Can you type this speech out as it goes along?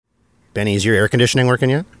Benny, is your air conditioning working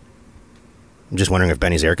yet? I'm just wondering if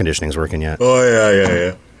Benny's air conditioning's working yet. Oh,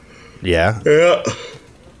 yeah. Yeah? Yeah.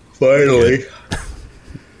 Finally.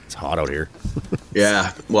 It's hot out here.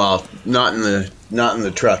 Yeah. Well, not in the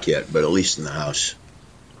truck yet, but at least in the house.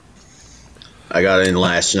 I got in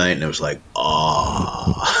last night and it was like,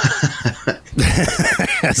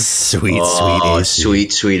 sweet AC.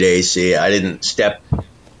 Sweet AC. I didn't set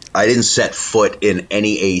foot in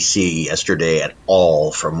any AC yesterday at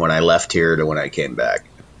all from when I left here to when I came back.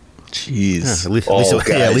 Jeez.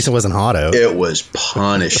 Yeah, at least it wasn't hot out. It was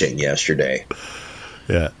punishing yesterday.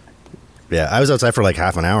 Yeah. Yeah, I was outside for like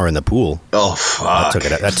half an hour in the pool. Oh, fuck.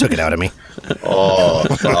 That took it out of me. Oh,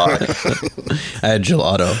 fuck. I had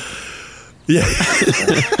gelato. Yeah.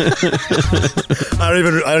 I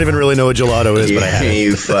don't even really know what gelato is, but I had it.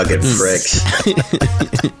 You fucking pricks.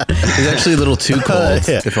 It's actually a little too cold,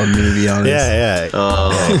 if I'm going to be honest. Yeah.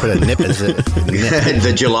 Put a nip in it.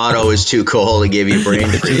 The gelato is too cold to give you brain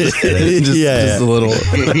freeze. just a little.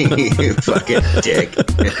 You fucking dick.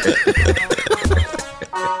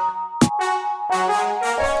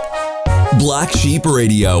 Black Sheep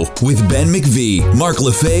Radio with Ben McVee, Mark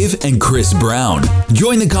Lefebvre, and Chris Brown.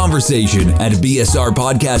 Join the conversation at BSR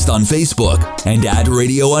Podcast on Facebook and at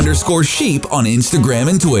radio_sheep on Instagram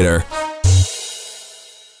and Twitter.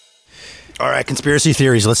 All right, conspiracy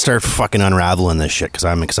theories. Let's start fucking unraveling this shit because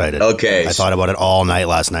I'm excited. Okay. I thought about it all night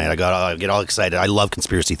last night. I get all excited. I love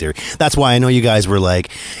conspiracy theory. That's why I know you guys were like,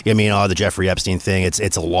 the Jeffrey Epstein thing.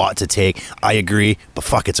 It's a lot to take. I agree, but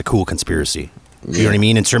fuck, it's a cool conspiracy. You know what I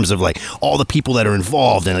mean? In terms of like all the people that are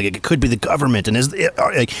involved, and like it could be the government, and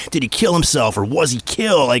did he kill himself or was he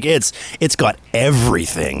killed? Like it's got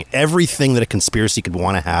everything that a conspiracy could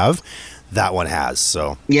want to have. That one has.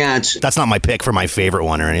 So yeah, that's not my pick for my favorite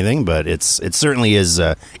one or anything, but it certainly is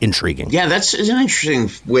intriguing. Yeah, that's an interesting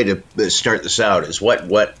way to start this out. Is what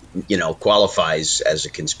qualifies as a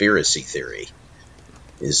conspiracy theory?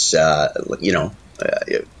 Is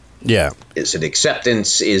Yeah. Is it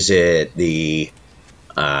acceptance? Is it the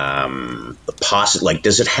does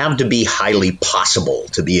it have to be highly possible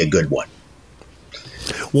to be a good one?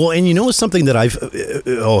 Well, and something that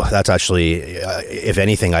that's actually, if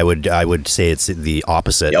anything, I would say it's the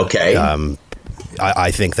opposite. Okay.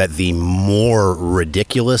 I think that the more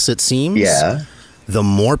ridiculous it seems, the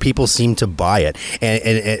more people seem to buy it.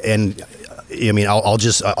 And I mean,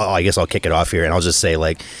 I guess I'll kick it off here and I'll just say,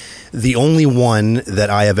 like, the only one that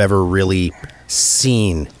I have ever really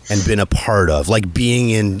seen and been a part of, like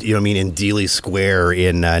being in, in Dealey Square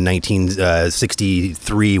in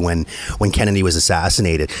 1963 when Kennedy was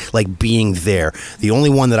assassinated, like being there. The only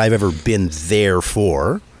one that I've ever been there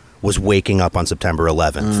for was waking up on September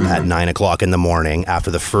 11th at 9 o'clock in the morning after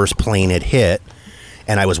the first plane had hit.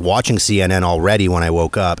 And I was watching CNN already when I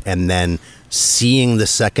woke up, and then seeing the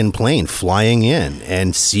second plane flying in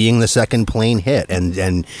and seeing the second plane hit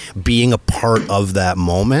and being a part of that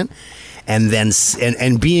moment. And then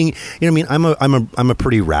and being, I'm a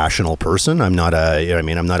pretty rational person. I'm not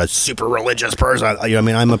I'm not a super religious person.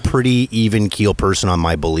 I'm a pretty even keel person on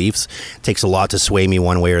my beliefs. It takes a lot to sway me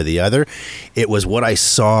one way or the other. It was what I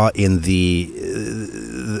saw in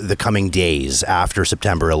the coming days after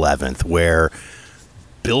September 11th, where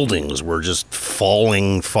buildings were just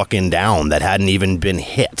falling fucking down that hadn't even been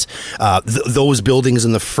hit. Those buildings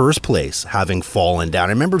in the first place having fallen down.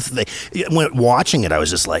 I remember when watching it, I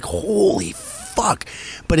was just like, holy fuck.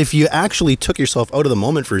 But if you actually took yourself out of the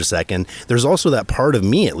moment for a second, there's also that part of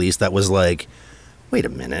me, at least, that was like, wait a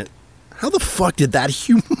minute. How the fuck did that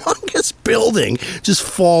humongous building just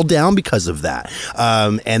fall down because of that?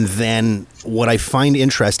 And then what I find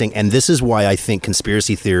interesting, and this is why I think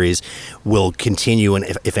conspiracy theories will continue, and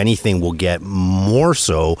if anything will get more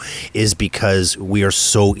so, is because we are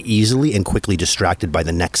so easily and quickly distracted by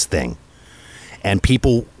the next thing. And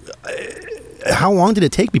people... How long did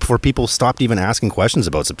it take before people stopped even asking questions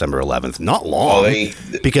about September 11th? Not long,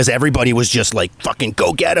 because everybody was just like, fucking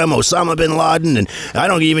go get him, Osama bin Laden, and I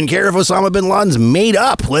don't even care if Osama bin Laden's made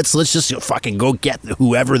up. Let's just fucking go get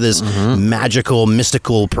whoever this magical,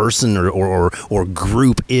 mystical person or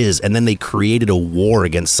group is. And then they created a war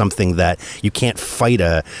against something that you can't fight.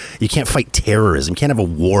 You can't fight terrorism. You can't have a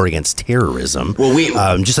war against terrorism.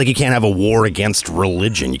 Well, just like you can't have a war against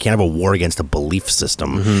religion. You can't have a war against a belief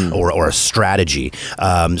system or a strategy.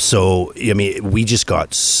 So, I mean, we just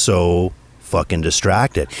got so fucking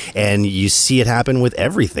distracted, and you see it happen with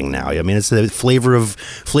everything now. I mean, it's the flavor of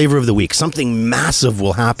the week. Something massive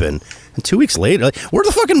will happen, and 2 weeks later, like, where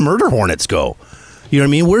the fucking murder hornets go? You know what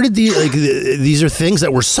I mean? Where did these are things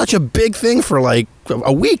that were such a big thing for like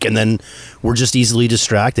a week, and then we're just easily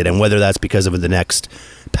distracted. And whether that's because of the next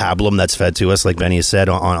pablum that's fed to us, like Benny has said,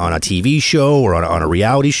 on a TV show or on a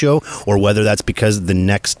reality show, or whether that's because the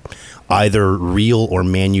next either real or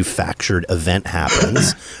manufactured event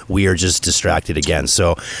happens, we are just distracted again.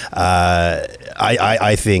 So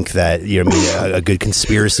I think that, you know, a good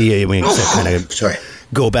conspiracy, I mean, to kind of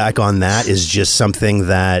go back on that, is just something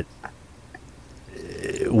that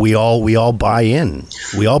we all buy in.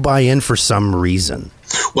 We all buy in for some reason.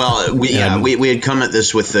 Well, we had come at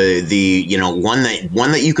this with the you know, one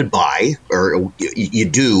that you could buy, or you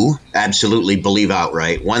do absolutely believe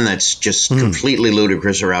outright, one that's just completely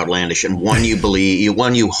ludicrous or outlandish, and one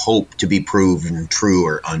you hope to be proven true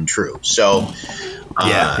or untrue. So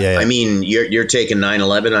yeah. I mean, you're taking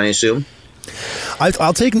 9/11, I assume.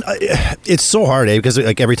 I'll take. It's so hard, because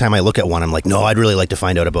like every time I look at one, I'm like, no, I'd really like to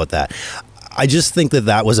find out about that. I just think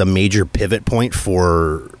that was a major pivot point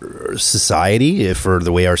for society, for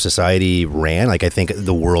the way our society ran. Like, I think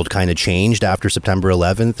the world kind of changed after September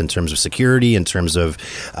 11th in terms of security, in terms of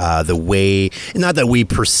the way, not that we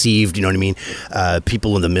perceived, you know what I mean,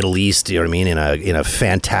 people in the Middle East, you know what I mean, in a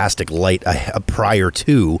fantastic light prior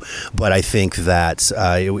to, but I think that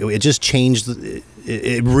it just changed.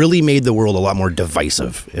 It really made the world a lot more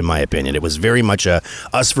divisive, in my opinion. It was very much a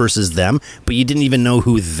us versus them, but you didn't even know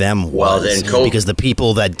who them was. Well, then because the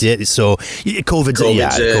people that did, so COVID's a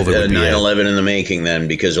 9/11 in the making, then,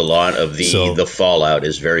 because a lot of the fallout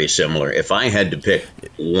is very similar. If I had to pick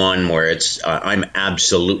one where it's, I'm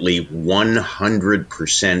absolutely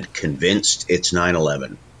 100% convinced it's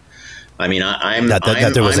 9/11. I mean,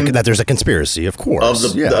 that there's a conspiracy, of course.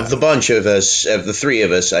 Of the bunch of us, of the three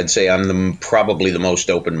of us, I'd say I'm probably the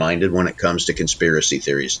most open-minded when it comes to conspiracy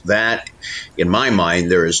theories. That, in my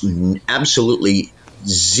mind, there is absolutely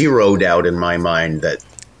zero doubt in my mind that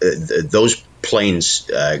those planes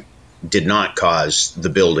did not cause the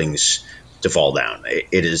buildings to fall down.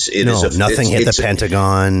 Nothing hit the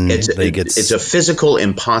Pentagon. It's a physical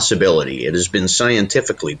impossibility. It has been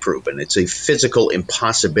scientifically proven. It's a physical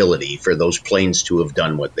impossibility for those planes to have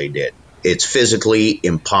done what they did. It's physically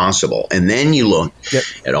impossible. And then you look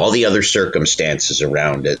at all the other circumstances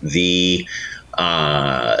around it. The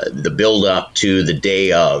build up to the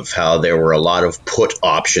day of, how there were a lot of put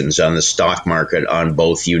options on the stock market on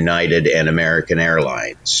both United and American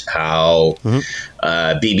Airlines, how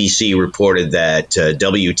BBC reported that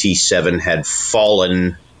WT7 had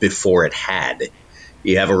fallen before it had.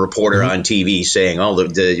 You have a reporter on TV saying,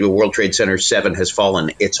 the World Trade Center 7 has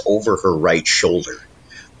fallen. It's over her right shoulder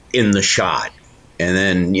in the shot. And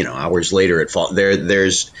then, you know, hours later it falls.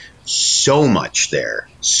 There's so much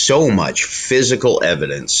physical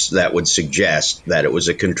evidence that would suggest that it was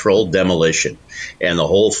a controlled demolition, and the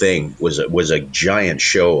whole thing was a giant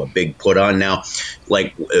show, a big put on. Now,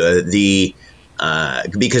 like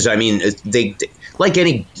because I mean, they like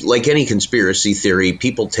any conspiracy theory,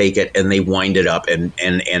 people take it and they wind it up, and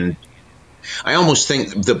I almost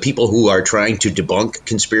think the people who are trying to debunk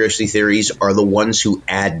conspiracy theories are the ones who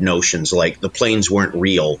add notions like the planes weren't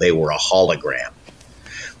real, they were a hologram.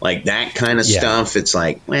 Like that kind of stuff. It's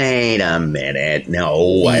like, wait a minute.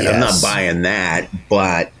 No, I'm not buying that.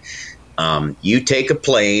 But you take a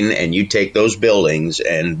plane and you take those buildings,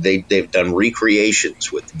 and they've done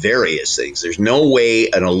recreations with various things. There's no way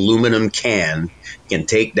an aluminum can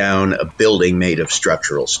take down a building made of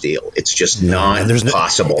structural steel. It's just not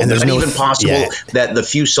possible. And there's not even possible that the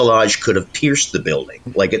fuselage could have pierced the building.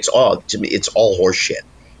 Like, it's all horseshit.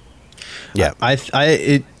 Yeah,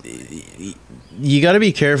 you got to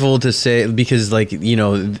be careful to say, because, like, you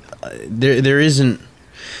know, there isn't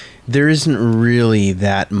really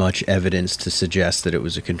that much evidence to suggest that it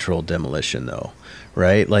was a controlled demolition, though,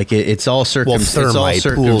 right? Like it's all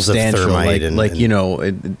circumstantial. Pools of thermite, you know,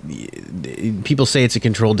 people say it's a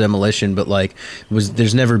controlled demolition, but like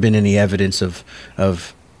there's never been any evidence of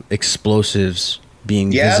explosives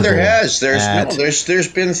being visible. There has. There's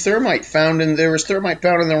been thermite found, and there was thermite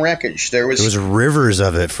found in the wreckage. There was rivers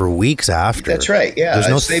of it for weeks after. That's right. Yeah, there's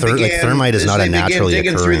no thermite is not a naturally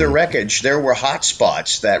digging occurring. Through the wreckage, there were hot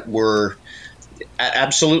spots that were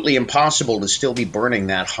absolutely impossible to still be burning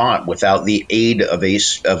that hot without the aid of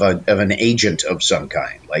an agent of some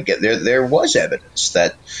kind. Like there was evidence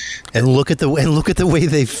that. And look at the way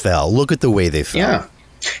they fell. Look at the way they fell. Yeah.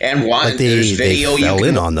 And there's video you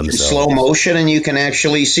can in slow motion, and you can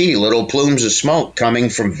actually see little plumes of smoke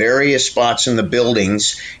coming from various spots in the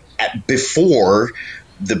buildings before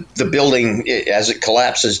the building, as it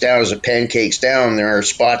collapses down, as it pancakes down. There are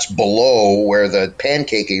spots below where the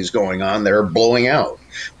pancaking is going on that are blowing out.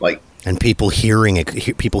 Like And people hearing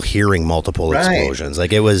multiple explosions.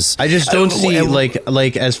 Like, it was. I just don't see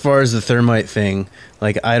like as far as the thermite thing.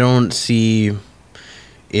 Like, I don't see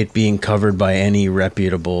it being covered by any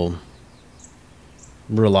reputable,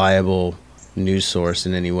 reliable news source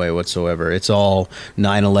in any way whatsoever. It's all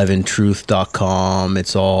 911truth.com.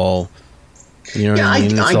 It's all, you know what I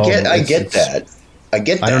mean? I get that. I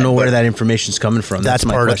don't know where that information's coming from. That's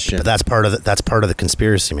my question. But that's part of the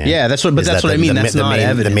conspiracy, man. Yeah, that's what I mean. That's not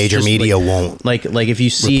evidence. The major media won't. Like if you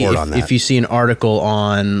see if you see an article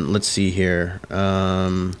on, let's see here.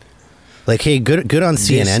 Like, hey, good on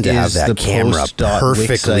CNN to have that camera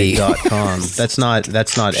perfectly. That's not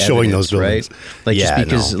showing evidence, those buildings, right? Like, just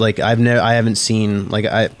because like I haven't seen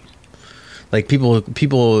people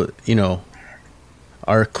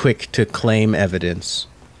are quick to claim evidence,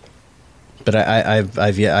 but I'd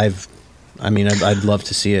love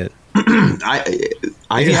to see it.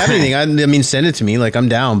 If you have anything, I mean, send it to me. Like, I'm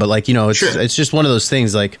down, but like, it's just one of those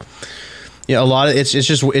things. Like, a lot of it's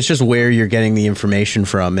just where you're getting the information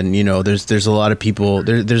from, and there's a lot of people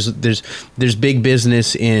there's big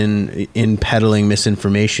business in peddling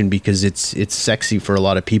misinformation because it's sexy for a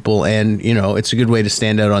lot of people, and it's a good way to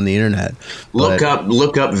stand out on the internet. Look up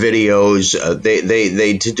videos.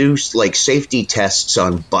 They to do like safety tests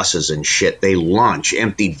on buses and shit. They launch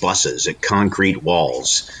empty buses at concrete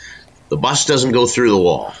walls. The bus doesn't go through the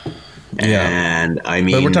wall. Yeah. And I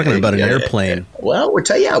mean, but we're talking about an airplane. Well, we're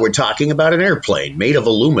talking about an airplane made of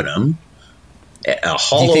aluminum. A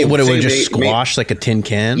hollow. Do you think it would just squash like a tin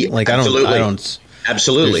can? Yeah, like absolutely. I don't.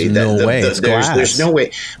 Absolutely. There's no way. It's glass. There's no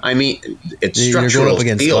way. I mean, it's structural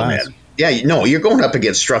steel, glass. Man. Yeah, no, you're going up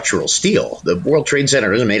against structural steel. The World Trade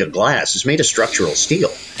Center isn't made of glass; it's made of structural steel.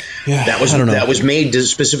 Yeah, that was made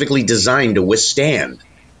specifically designed to withstand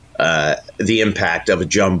the impact of a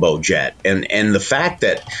jumbo jet, and the fact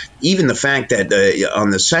that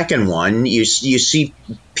on the second one you see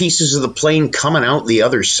pieces of the plane coming out the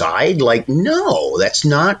other side, like, no, that's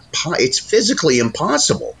not. It's physically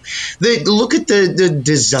impossible. Look at the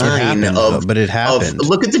design but it happened.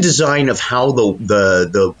 Look at the design of how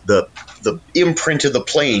the imprint of the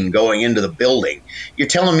plane going into the building. You're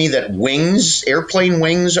telling me that airplane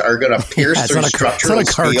wings, are going to pierce through structural steel?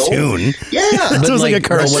 It's not a cartoon. Yeah, it sounds like a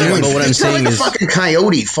cartoon. But what I'm saying is, like a fucking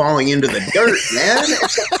coyote falling into the dirt, man.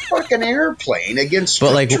 It's a fucking airplane against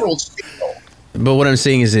structural steel. But what I'm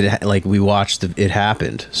saying is, we watched it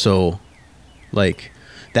happened. So, like,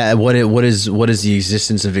 that what is the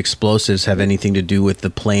existence of explosives have anything to do with the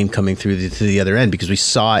plane coming through to the other end? Because we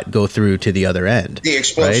saw it go through to the other end. The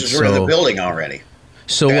explosives were in the building already.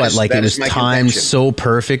 So it was timed so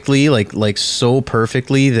perfectly, like so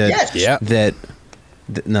perfectly that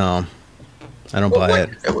no, I don't buy it.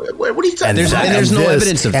 What are you talking about? There's no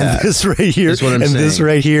evidence of that. And this right here, is what I'm saying. This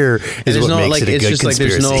right here is what makes it a good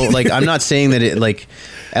conspiracy. There's no, I'm not saying that it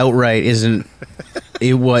outright isn't.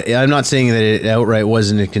 I'm not saying that it outright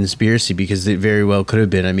wasn't a conspiracy, because it very well could have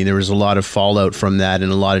been. I mean, there was a lot of fallout from that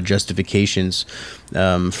and a lot of justifications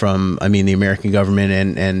from the American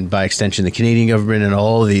government and by extension the Canadian government and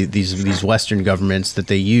all these Western governments that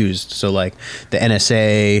they used. So like the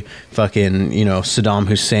NSA, fucking Saddam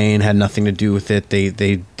Hussein had nothing to do with it.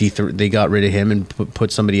 They got rid of him and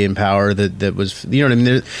put somebody in power that was what I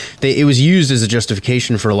mean. It was used as a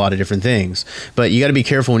justification for a lot of different things. But you got to be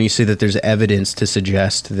careful when you say that there's evidence to suggest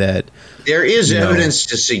that there is evidence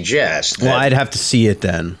to suggest that. Well, I'd have to see it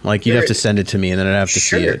then. Like, you'd have to send it to me and then I'd have to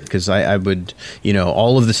see it, because I would,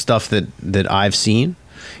 all of the stuff that I've seen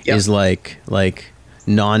is like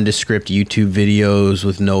nondescript YouTube videos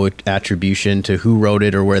with no attribution to who wrote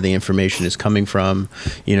it or where the information is coming from.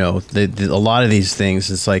 A lot of these things,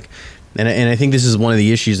 it's like, and I think this is one of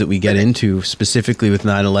the issues that we get into specifically with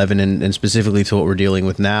 9/11 and specifically to what we're dealing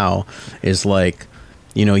with now, is like,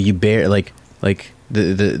 you bear like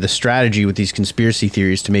the strategy with these conspiracy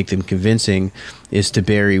theories to make them convincing is to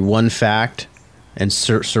bury one fact and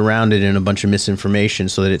surround it in a bunch of misinformation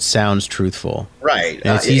so that it sounds truthful. Right.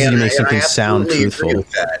 And it's easy to make something sound truthful. Agree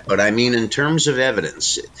with that. But I mean, in terms of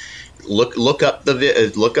evidence, look up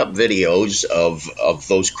videos of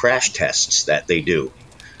those crash tests that they do.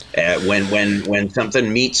 When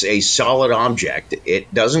something meets a solid object,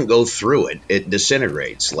 it doesn't go through it; it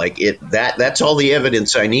disintegrates. Like that's all the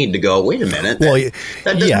evidence I need to go. Wait a minute,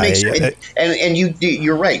 that doesn't make sense. And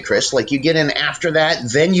you're right, Chris. Like, you get in after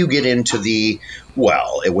that, then you get into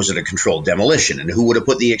it was a controlled demolition, and who would have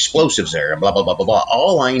put the explosives there, and blah blah blah blah blah.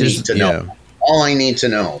 All I need to know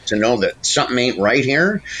that something ain't right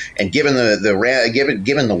here, and given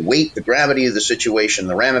the weight, the gravity of the situation,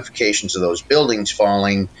 the ramifications of those buildings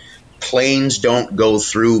falling, planes don't go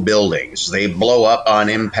through buildings. They blow up on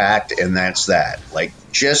impact, and that's that. Like,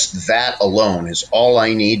 just that alone is all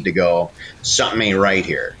I need to go, something ain't right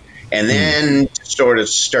here. And then sort of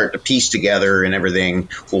start to piece together and everything,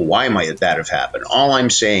 well, why might that have happened? All I'm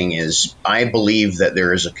saying is I believe that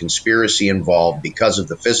there is a conspiracy involved because of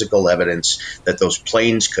the physical evidence that those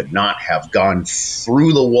planes could not have gone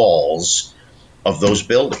through the walls of those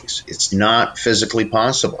buildings. It's not physically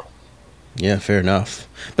possible. Yeah, fair enough.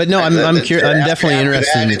 But no, I'm curious. I'm definitely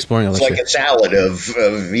interested in exploring all this. It's like a salad of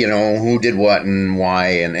who did what and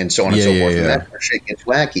why and so on and so forth. And that shit gets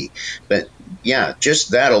wacky. But yeah,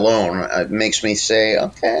 just that alone makes me say,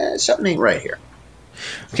 okay, something ain't right here.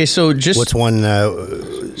 Okay, so just what's one?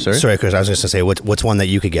 Sorry, Chris. I was just gonna say, what's one that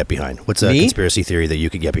you could get behind? What's a conspiracy theory that you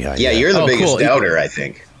could get behind? Yeah, you're the biggest doubter, I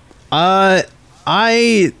think.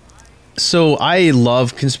 So I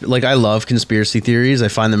love I love conspiracy theories. I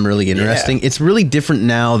find them really interesting. Yeah. It's really different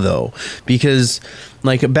now though, because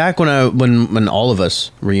like back when all of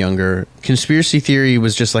us were younger, conspiracy theory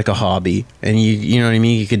was just like a hobby, and you know what I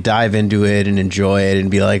mean. You could dive into it and enjoy it,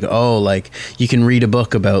 and be like, oh, like you can read a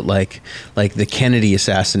book about like the Kennedy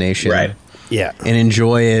assassination, right? Yeah, and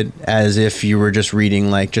enjoy it as if you were just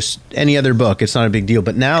reading like just any other book. It's not a big deal.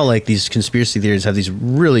 But now like these conspiracy theories have these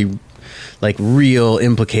really like real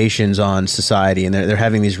implications on society, and they're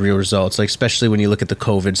having these real results, like especially when you look at the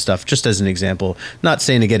COVID stuff, just as an example. Not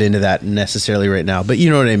saying to get into that necessarily right now, but you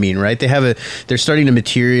know what I mean, right? They're starting to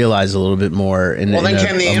materialize a little bit more in, well, in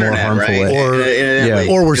a more harmful way.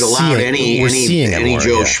 Or we're seeing any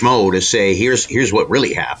Joe Schmo to say, here's what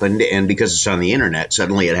really happened, and because it's on the internet,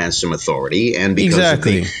 suddenly it has some authority, and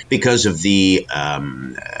because of the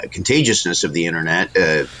contagiousness of the internet,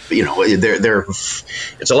 it's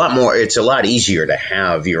a lot easier to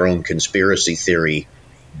have your own conspiracy theory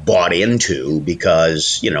bought into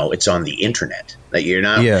because it's on the internet. That you're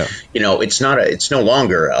not, it's no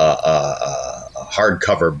longer a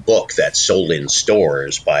hardcover book that's sold in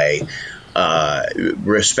stores by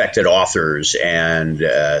respected authors and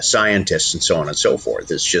scientists and so on and so forth.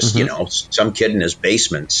 It's just some kid in his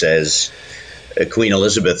basement says Queen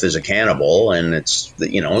Elizabeth is a cannibal, and it's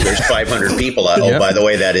there's 500 people out. Oh, by the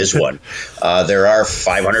way, that is one. There are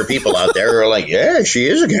 500 people out there who are like, yeah, she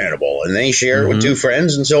is a cannibal, and they share it with two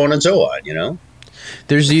friends, and so on and so on.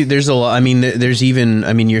 There's a lot. I mean, there's even.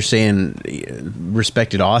 I mean, you're saying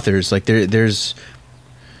respected authors. Like there's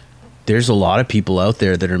a lot of people out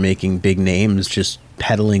there that are making big names just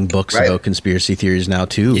peddling books about conspiracy theories now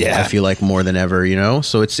too. Yeah. I feel like more than ever,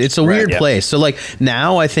 so it's a weird place. So like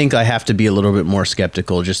now I think I have to be a little bit more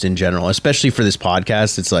skeptical just in general, especially for this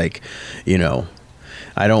podcast. It's like,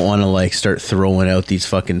 I don't want to like start throwing out these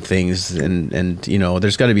fucking things and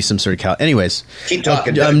there's got to be some sort of anyways. Keep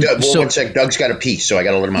talking. Doug, one sec. Doug's got a piece, so I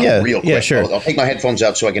got to let him out real quick. Yeah, sure. I'll take my headphones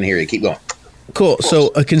out so I can hear you. Keep going. Cool.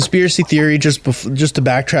 So a conspiracy theory, just to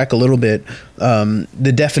backtrack a little bit,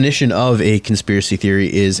 the definition of a conspiracy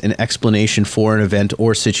theory is an explanation for an event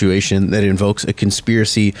or situation that invokes a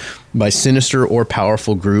conspiracy by sinister or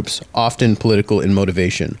powerful groups, often political in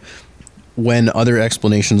motivation, when other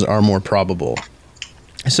explanations are more probable.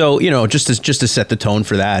 So, just to set the tone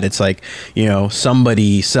for that, it's like,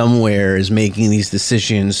 somebody somewhere is making these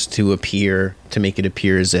decisions to make it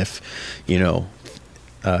appear as if,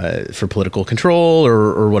 for political control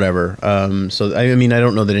or whatever. So I mean, I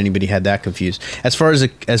don't know that anybody had that confused. As far as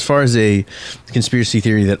a conspiracy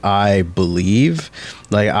theory that I believe,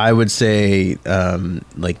 like I would say,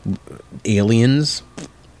 like aliens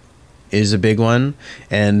is a big one,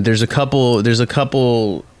 and there's a couple.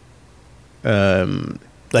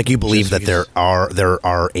 Like you believe that there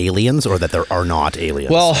are aliens, or that there are not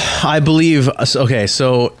aliens? Well, I believe. Okay,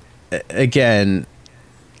 so again,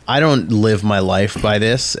 I don't live my life by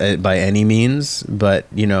this by any means, but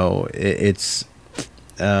it's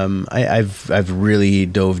I've really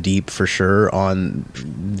dove deep for sure on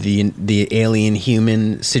the alien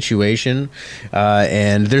human situation,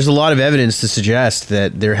 and there's a lot of evidence to suggest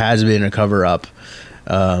that there has been a cover up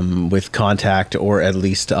with contact, or at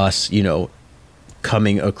least us,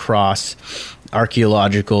 coming across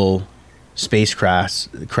archaeological space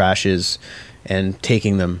crashes and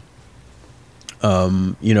taking them. I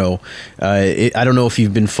don't know if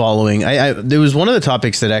you've been following. There was one of the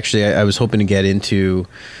topics that actually I was hoping to get into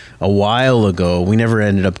a while ago. We never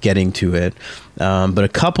ended up getting to it. But a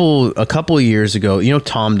couple of years ago,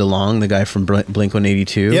 Tom DeLonge, the guy from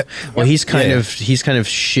Blink-182. Yep. Well, he's kind of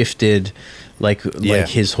shifted like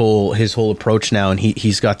his whole approach now, and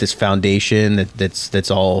he's got this foundation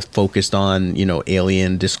that's all focused on, you know,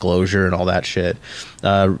 alien disclosure and all that shit.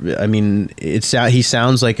 I mean, he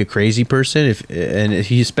sounds like a crazy person,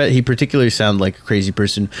 he particularly sounded like a crazy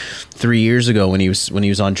person 3 years ago when he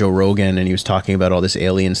was on Joe Rogan and he was talking about all this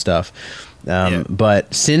alien stuff.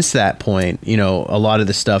 But since that point, you know, a lot of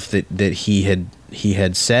the stuff that he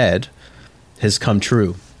had said has come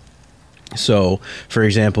true. So, for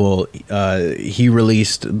example, he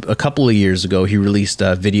released a couple of years ago. He released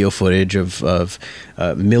video footage of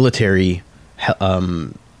military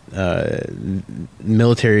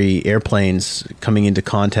airplanes coming into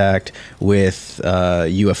contact with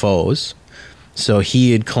UFOs. So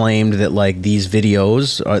he had claimed that, like, these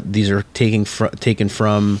videos are taken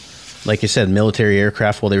from, like I said, military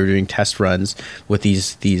aircraft while they were doing test runs with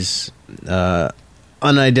these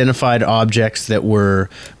unidentified objects that were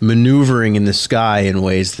maneuvering in the sky in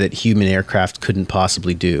ways that human aircraft couldn't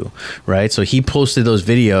possibly do, right? So he posted those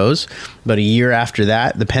videos, but a year after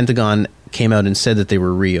that, the Pentagon came out and said that they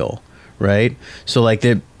were real, right? So, like,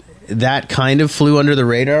 that kind of flew under the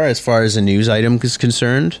radar as far as a news item is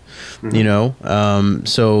concerned, you know?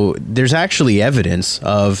 So there's actually evidence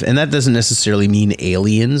of, and that doesn't necessarily mean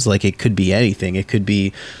aliens, like, it could be anything. It could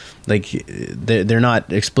be, like, they're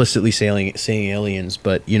not explicitly saying aliens,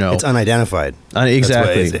 but, you know, it's unidentified.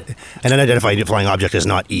 Exactly. An unidentified flying object is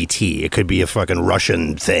not ET. It could be a fucking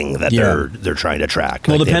Russian thing that they're trying to track.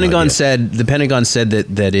 Well, the Pentagon said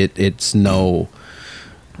that it's no,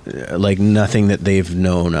 like, nothing that they've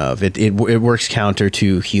known of. It works counter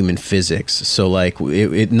to human physics. So, like,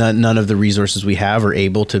 none of the resources we have are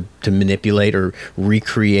able to manipulate or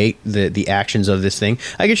recreate the actions of this thing.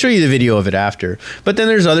 I can show you the video of it after. But then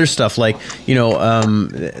there's other stuff, like, you know,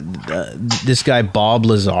 this guy Bob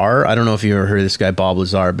Lazar. I don't know if you ever heard of this guy Bob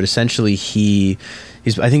Lazar, but essentially I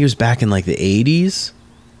think it was back in, like, the 80s.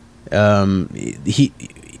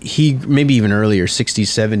 He maybe even earlier, 60s,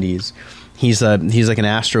 70s. He's like an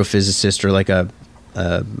astrophysicist or like a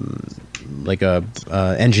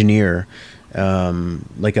engineer,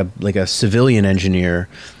 like a civilian engineer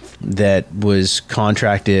that was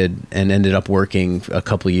contracted and ended up working a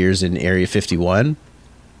couple of years in Area 51.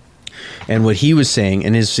 And what he was saying,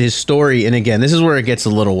 and his story, and again, this is where it gets a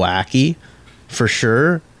little wacky, for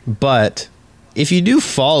sure, but if you do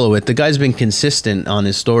follow it, the guy's been consistent on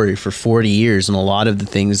his story for 40 years, and a lot of the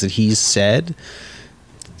things that he's said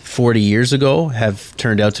 40 years ago have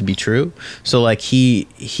turned out to be true. So, like, he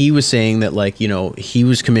was saying that, like, you know, he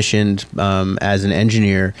was commissioned as an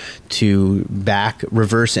engineer to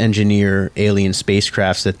reverse engineer alien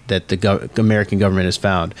spacecrafts that the American government has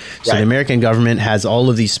found. So the American government has all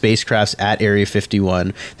of these spacecrafts at Area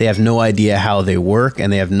 51. They have no idea how they work,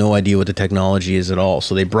 and they have no idea what the technology is at all.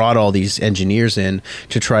 So they brought all these engineers in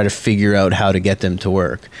to try to figure out how to get them to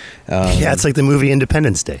work. It's like the movie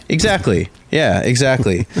Independence Day. Exactly. Yeah,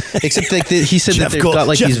 exactly. Except he said that they've got,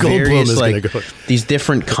 like, these various, like, these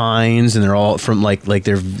different kinds, and they're all from like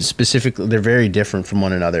they're very different from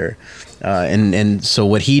one another. And so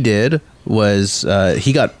what he did was I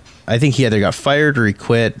think he either got fired or he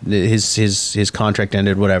quit. His contract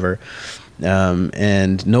ended, whatever.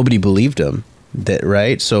 And nobody believed him. That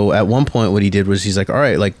right. So at one point, what he did was he's like, all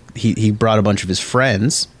right, like, he brought a bunch of his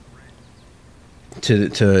friends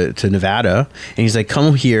to Nevada, and he's like,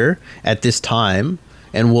 come here at this time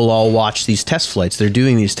and we'll all watch these test flights. They're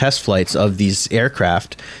doing these test flights of these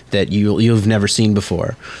aircraft that you've never seen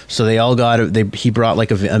before. So they all he brought,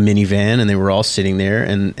 like, a minivan, and they were all sitting there,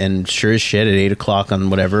 and sure as shit, at 8 o'clock on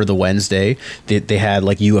whatever, the Wednesday, they had,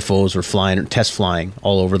 like, UFOs were test flying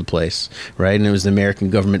all over the place, right? And it was the American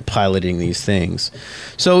government piloting these things.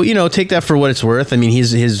 So, you know, take that for what it's worth. I mean,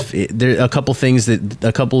 there are a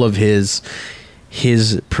couple of his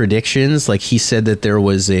predictions, like, he said that there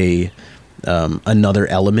was another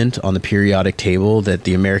element on the periodic table that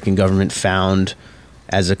the American government found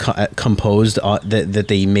as composed that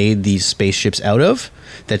they made these spaceships out of,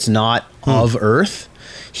 that's not of Earth.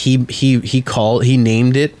 He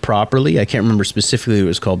named it properly. I can't remember specifically what it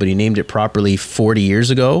was called, but he named it properly 40 years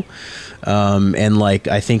ago. And, like,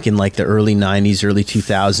 I think in, like, the early 90s, early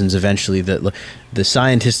 2000s, eventually the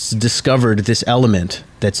scientists discovered this element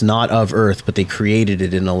that's not of Earth, but they created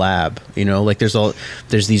it in a lab. You know, like,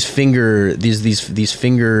 there's these finger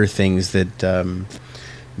things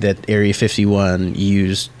that Area 51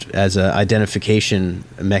 used as an identification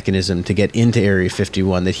mechanism to get into Area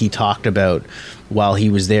 51 that he talked about while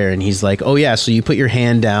he was there. And he's like, oh yeah, so you put your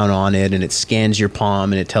hand down on it and it scans your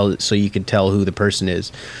palm and it tells it, so you can tell who the person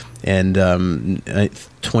is. And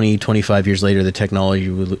 25 years later, the technology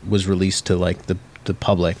was released to, like, the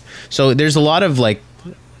public. So there's a lot of like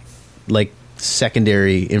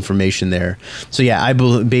secondary information there. So yeah,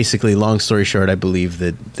 basically, long story short, I believe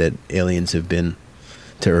that aliens have been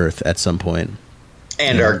to Earth at some point,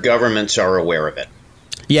 and our governments are aware of it.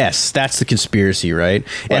 Yes, that's the conspiracy, right?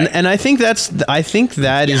 And I think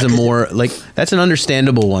that is a more like, that's an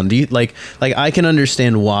understandable one. Do you like I can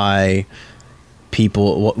understand why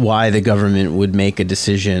the government would make a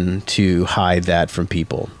decision to hide that from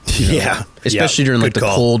people. Yeah. Especially during like the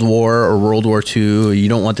Cold War or World War II. You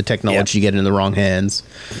don't want the technology getting in the wrong hands.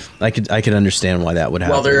 I could understand why that would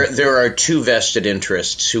happen. Well, there are two vested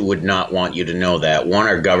interests who would not want you to know that. One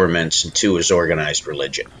are governments, and two is organized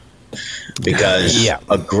religion. Because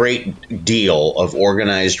a great deal of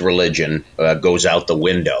organized religion goes out the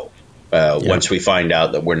window once we find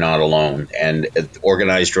out that we're not alone. And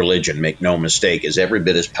organized religion, make no mistake, is every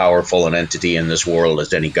bit as powerful an entity in this world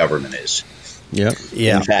as any government is. Yeah.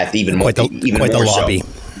 In fact, even more so.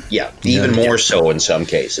 Yeah, even more so in some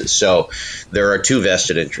cases. So there are two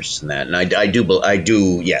vested interests in that, and I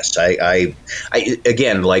do. Yes, I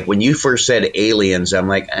again, like when you first said aliens, I'm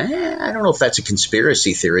like, I don't know if that's a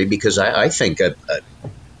conspiracy theory, because I think a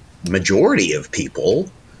majority of people,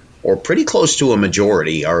 or pretty close to a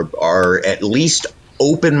majority, are at least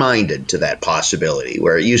open-minded to that possibility,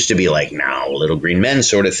 where it used to be like, no, little green men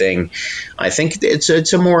sort of thing. I think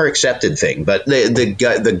it's a more accepted thing, but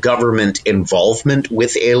the government involvement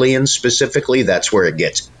with aliens specifically, that's where it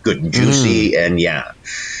gets good and juicy. And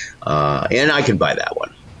and I can buy that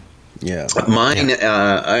one. Yeah, mine.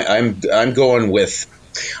 I'm going with,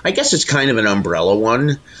 I guess it's kind of an umbrella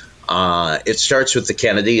one. It starts with the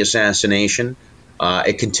Kennedy assassination.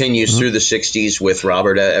 It continues through the 60s with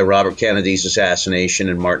Robert Kennedy's assassination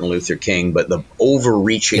and Martin Luther King, but the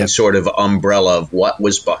overreaching sort of umbrella of what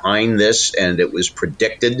was behind this, and it was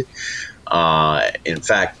predicted. In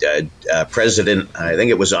fact, President, I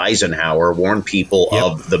think it was Eisenhower, warned people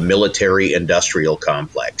of the military-industrial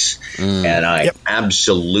complex. And I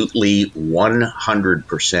absolutely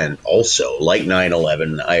 100% also, like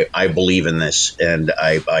 9/11, I believe in this, and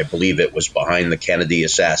I believe it was behind the Kennedy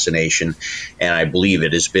assassination, and I believe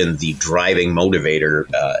it has been the driving motivator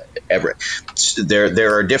ever.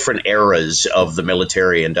 There are different eras of the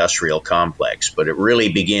military-industrial complex, but it really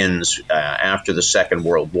begins after the Second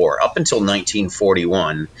World War. Up until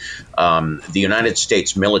 1941, the United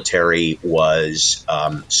States military was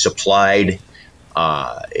supplied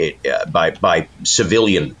by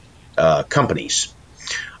civilian companies.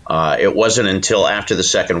 It wasn't until after the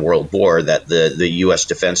Second World War that the U.S.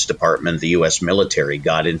 Defense Department, the U.S. military,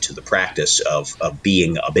 got into the practice of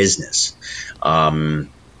being a business.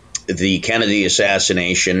 The Kennedy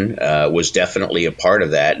assassination was definitely a part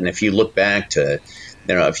of that. And if you look back to,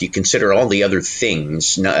 if you consider all the other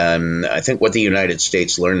things, I think what the United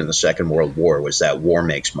States learned in the Second World War was that war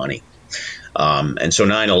makes money. And so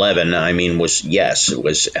 9/11, it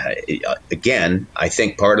was again, I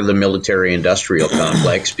think part of the military-industrial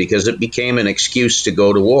complex, because it became an excuse to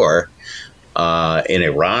go to war in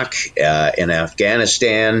Iraq, in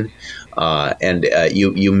Afghanistan. And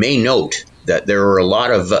you may note that there are a lot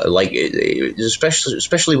of,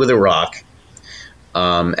 especially with Iraq,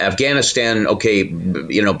 Afghanistan,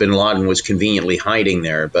 bin Laden was conveniently hiding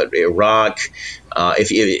there, but Iraq,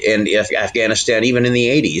 Afghanistan, even in the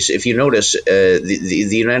 80s, if you notice, the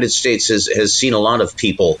United States has seen a lot of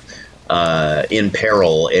people in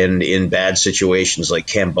peril and in bad situations, like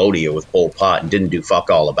Cambodia with Pol Pot, and didn't do fuck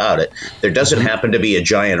all about it. There doesn't happen to be a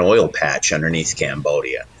giant oil patch underneath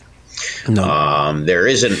Cambodia. No. There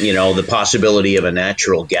isn't, the possibility of a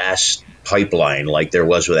natural gas pipeline like there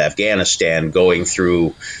was with Afghanistan going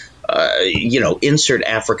through, insert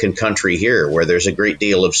African country here where there's a great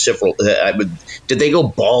deal of civil. Did they go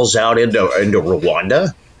balls out into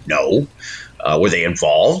Rwanda? No. Were they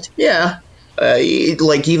involved? Yeah.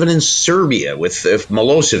 Like even in Serbia with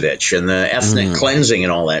Milosevic and the ethnic cleansing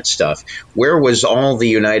and all that stuff, where was all the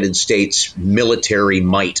United States military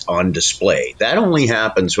might on display? That only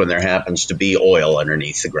happens when there happens to be oil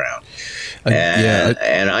underneath the ground.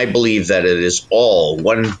 And I believe that it is all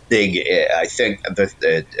one big, I think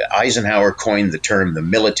Eisenhower coined the term the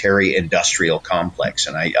military-industrial complex.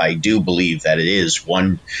 And I do believe that it is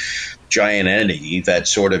one giant entity that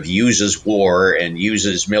sort of uses war and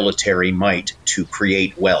uses military might to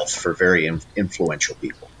create wealth for very influential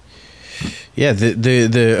people. Yeah,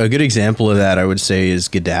 a good example of that, I would say, is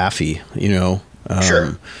Gaddafi.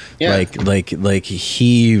 Sure. Yeah. Like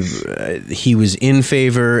he was in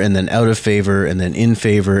favor and then out of favor and then in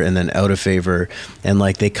favor and then out of favor, and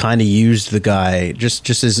like they kind of used the guy just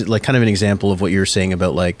as like kind of an example of what you were saying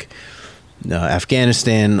about like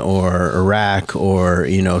Afghanistan or Iraq or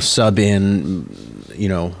sub in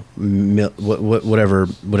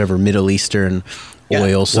whatever Middle Eastern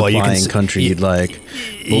oil supplying country you'd like.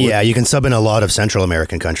 You can sub in a lot of Central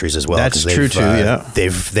American countries as well. That's true too. Yeah,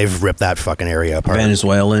 they've ripped that fucking area apart.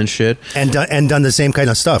 Venezuela and shit, and done the same kind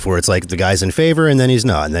of stuff where it's like the guy's in favor and then he's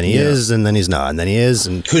not, and then he is, and then he's not, and then he is.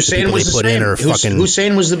 And Hussein was the same.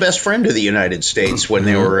 Hussein was the best friend of the United States when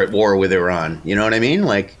they were at war with Iran. You know what I mean?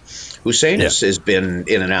 Like, Hussein has been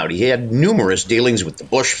in and out. He had numerous dealings with the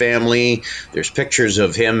Bush family. There's pictures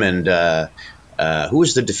of him and who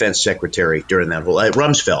was the defense secretary during that whole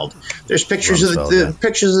Rumsfeld. There's pictures of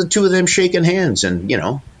pictures of the two of them shaking hands and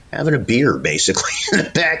having a beer basically in the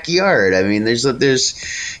backyard. I mean, there's a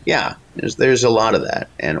lot of that,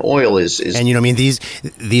 and oil is. And I mean,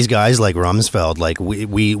 these guys like Rumsfeld, like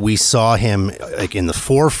we saw him like in the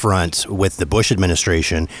forefront with the Bush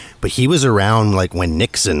administration, but he was around like when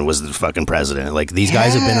Nixon was the fucking president. Like these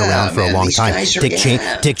guys have been around for a long time.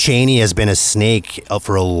 Dick Cheney has been a snake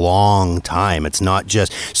for a long time. It's not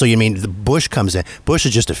just the Bush comes in. Bush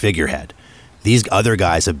is just a figurehead. These other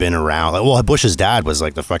guys have been around. Like, well, Bush's dad was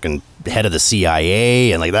like the fucking head of the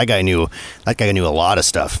CIA, and like that guy knew a lot of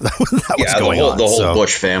stuff that was going on. The whole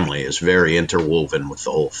Bush family is very interwoven with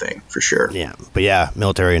the whole thing, for sure. Yeah, but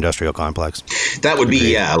military-industrial complex. That would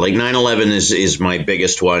be like 9/11 is my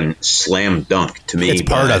biggest one, slam dunk to me. It's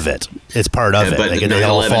part of it. It's part of it. But like,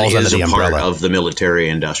 9/11 is a part of the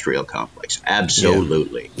military-industrial complex.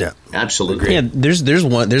 Absolutely. Yeah. Absolutely. Yeah. There's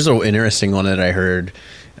an interesting one that I heard.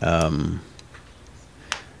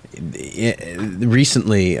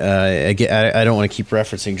 Recently, I don't want to keep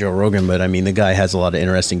referencing Joe Rogan, but I mean, the guy has a lot of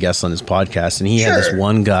interesting guests on his podcast, and he had this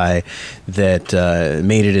one guy that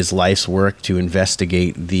made it his life's work to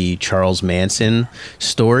investigate the Charles Manson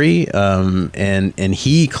story, and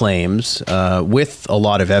he claims, with a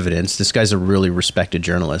lot of evidence, this guy's a really respected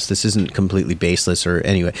journalist. This isn't completely baseless, or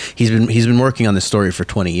anyway, he's been working on this story for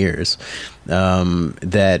 20 years.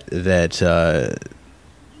 That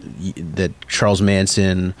Charles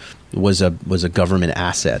Manson was a government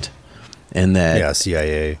asset, and that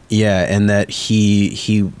CIA, and that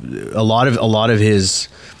he a lot of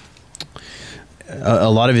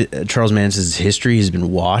Charles Manson's history has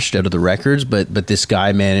been washed out of the records, but this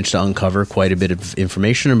guy managed to uncover quite a bit of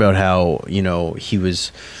information about how he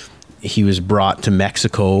was brought to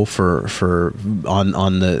Mexico for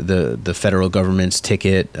on the federal government's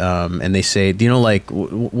ticket, and they say,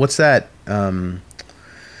 what's that?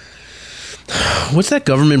 What's that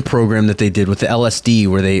government program that they did with the LSD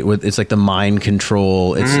where it's like the mind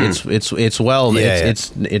control? It's well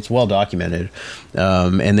documented,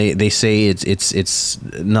 and they say it's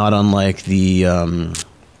not unlike the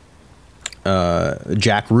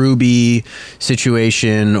Jack Ruby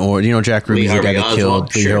situation, or Jack Ruby's the guy that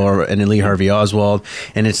killed Lee Harvey Oswald,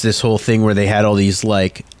 and it's this whole thing where they had all these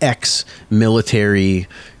like ex-military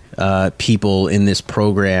people in this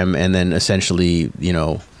program, and then essentially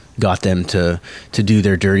got them to do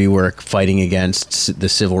their dirty work fighting against the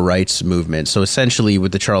civil rights movement. So essentially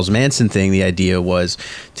with the Charles Manson thing, the idea was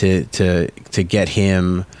to get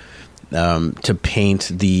him to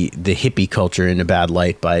paint the hippie culture in a bad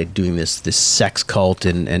light by doing this sex cult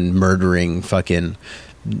and murdering fucking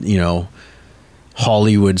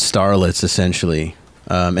Hollywood starlets essentially.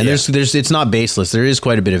 There's it's not baseless. There is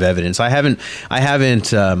quite a bit of evidence. I haven't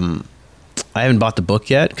bought the book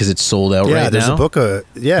yet because it's sold out right now. Yeah, there's a book. I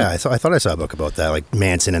thought I saw a book about that, like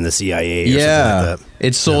Manson and the CIA. Or something like that.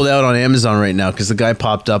 It's sold out on Amazon right now because the guy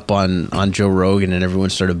popped up on Joe Rogan and everyone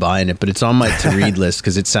started buying it. But it's on my to-read list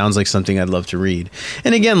because it sounds like something I'd love to read.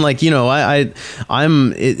 And again, like it's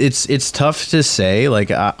tough to say.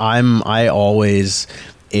 Like I always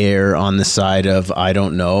err on the side of I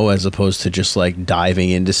don't know, as opposed to just like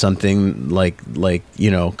diving into something like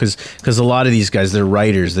because a lot of these guys, they're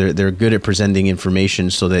writers, they're good at presenting information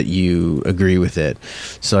so that you agree with it.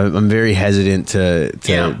 So I'm very hesitant to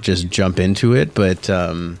just jump into it, but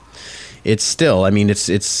it's still, I mean,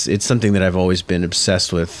 it's something that I've always been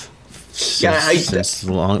obsessed with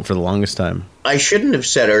for the longest time. I shouldn't have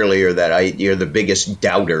said earlier that you're the biggest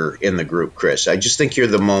doubter in the group, Chris. I just think you're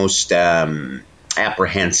the most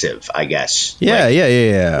apprehensive, I guess. Yeah.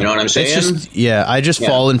 You know what I'm saying? I just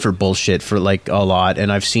fall in for bullshit for like a lot,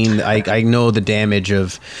 and I've seen, I know the damage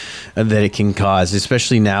of that it can cause,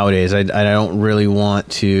 especially nowadays. I don't really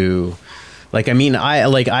want to, like, I mean,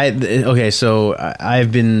 so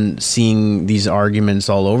I've been seeing these arguments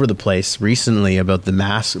all over the place recently about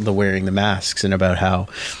wearing the masks, and about how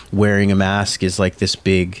wearing a mask is like this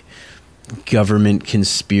big government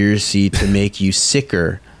conspiracy to make you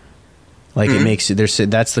sicker. Like it makes you,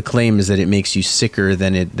 that's the claim, is that it makes you sicker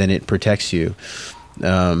than it protects you.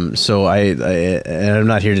 So and I'm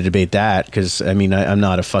not here to debate that because I mean I'm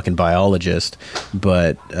not a fucking biologist,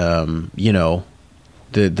 but you know,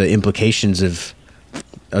 the implications of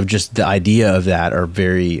just the idea of that are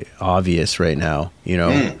very obvious right now. You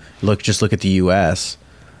know, look at the U.S.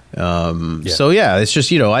 So yeah, it's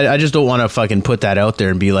just, you know, I just don't want to fucking put that out there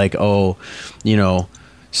and be like, oh, you know,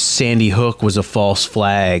 Sandy Hook was a false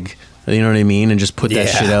flag. You know what I mean? And just put that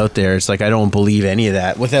shit out there. It's like, I don't believe any of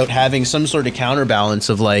that without having some sort of counterbalance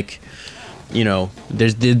of like, you know,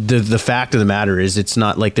 there's the fact of the matter is it's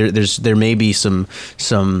not like there may be some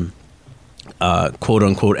quote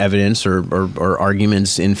unquote evidence or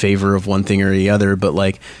arguments in favor of one thing or the other, but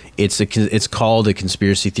like it's called a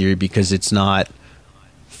conspiracy theory because it's not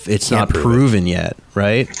proven yet,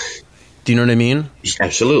 right? Do you know what I mean?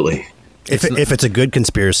 Absolutely. If it's a good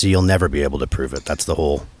conspiracy, you'll never be able to prove it. That's the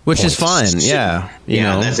whole Which point. is fine, yeah. You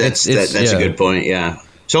know, that's a good point, yeah.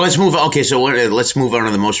 So let's move on. Okay, so let's move on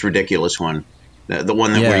to the most ridiculous one. The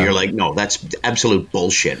one that where you're like, no, that's absolute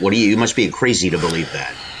bullshit. You must be crazy to believe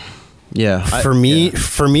that. Yeah. For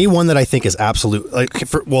me, one that I think is absolute.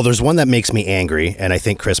 There's one that makes me angry, and I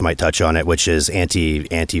think Chris might touch on it, which is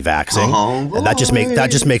anti-vaxxing. And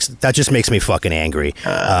that just makes me fucking angry.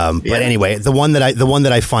 But anyway, the one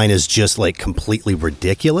that I find is just like completely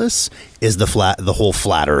ridiculous is the whole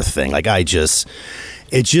flat Earth thing. Like it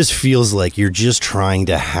just feels like you're just trying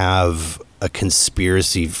to have a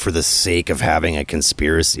conspiracy for the sake of having a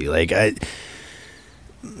conspiracy. Like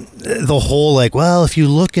the whole like, well, if you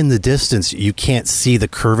look in the distance, you can't see the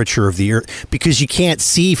curvature of the Earth because you can't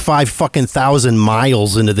see 5,000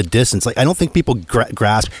 miles into the distance. Like, I don't think people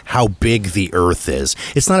grasp how big the Earth is.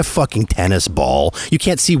 It's not a fucking tennis ball. You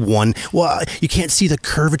can't see you can't see the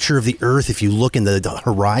curvature of the Earth if you look in the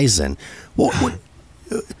horizon. Well,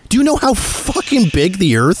 do you know how fucking big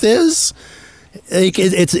the Earth is? Like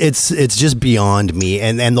it's just beyond me,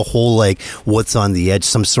 and the whole like what's on the edge,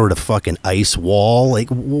 some sort of fucking ice wall, like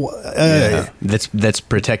that's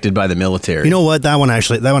protected by the military. You know what? That one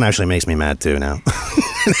actually makes me mad too now.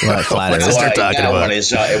 Flat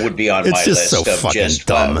Earth. It would be on my list so of just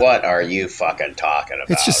dumb. What are you fucking talking about?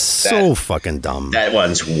 It's just so fucking dumb. That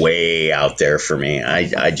one's way out there for me.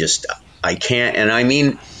 I can't. And I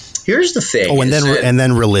mean, here's the thing. Oh, and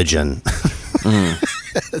then religion.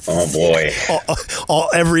 Oh boy!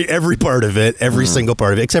 Every part of it, every single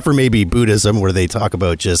part of it, except for maybe Buddhism, where they talk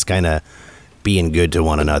about just kind of being good to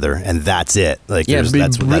one another, and that's it. Like, there's no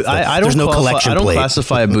collection plate. I don't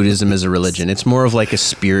classify Buddhism as a religion. It's more of like a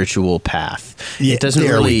spiritual path. It doesn't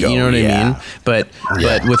really, you know what I mean? But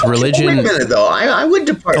with religion, wait a minute though. I would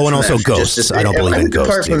depart. Oh, and also ghosts. I don't believe in ghosts.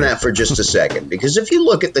 Depart from that for just a second, because if you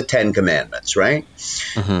look at the Ten Commandments, right?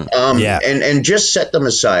 And just set them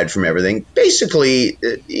aside from everything. Basically,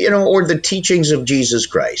 or the teachings of Jesus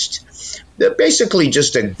Christ. They're basically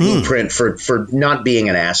just a blueprint for not being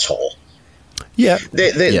an asshole. Yeah,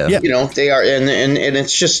 they are, and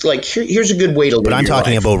it's just like here's a good way to live. But I'm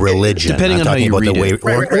talking about religion. Depending on how you read it.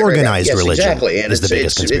 Organized religion. Exactly, and is the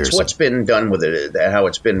biggest conspiracy. It's what's been done with it, how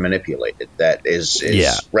it's been manipulated. That is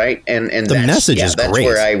right, and the message is great. That's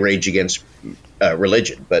where I rage against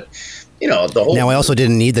religion, but. The whole. Now, I also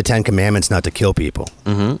didn't need the 10 Commandments not to kill people.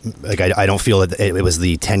 Mm-hmm. Like, I don't feel that it was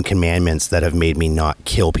the 10 Commandments that have made me not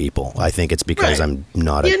kill people. I think it's because I'm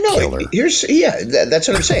not a killer. That's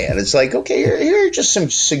what I'm saying. It's like, okay, here are just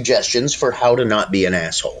some suggestions for how to not be an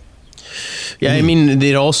asshole. Yeah, I mean,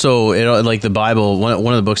 like the Bible.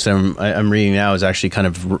 One of the books that I'm reading now is actually kind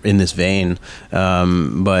of in this vein.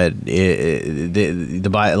 But the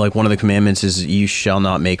Bible, like one of the commandments is you shall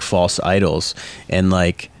not make false idols, and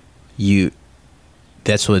like.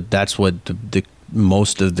 That's what the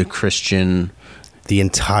most of the Christian,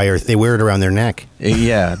 they wear it around their neck.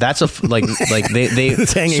 Yeah, that's they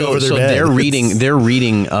it's hanging over their bed. Their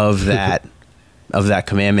reading of that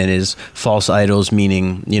commandment is false idols,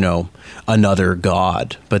 meaning another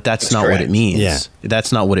god, but that's not what it means. Yeah.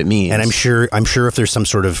 That's not what it means. And I'm sure if there's some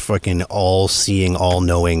sort of fucking all-seeing,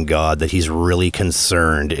 all-knowing God that he's really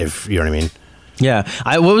concerned if you know what I mean. Yeah,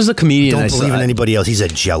 what was the comedian? Don't believe in anybody else. He's a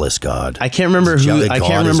jealous God. I can't remember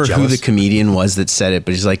who the comedian was that said it,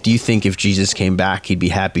 but he's like, "Do you think if Jesus came back, he'd be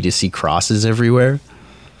happy to see crosses everywhere?"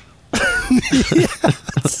 Right.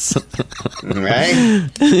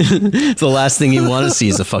 It's the last thing you want to see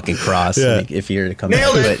is a fucking cross if you're to come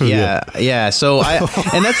back. But yeah. So I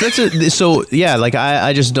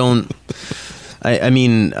just don't. I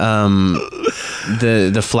mean,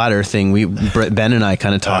 the flat Earth thing. Ben and I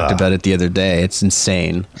kind of talked about it the other day. It's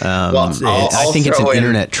insane. I think it's an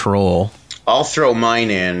internet troll. I'll throw mine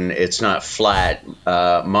in. It's not flat.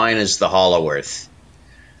 Mine is the Hollow Earth.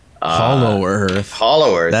 Hollow Earth.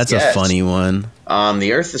 Hollow Earth. That's yes. a funny one.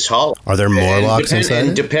 The Earth is hollow. Are there Morlocks inside?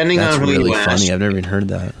 And depending That's on who really you ask, funny. I've never even heard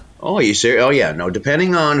that. Oh, you see? Oh, yeah. No,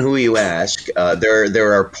 depending on who you ask,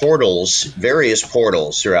 there are portals, various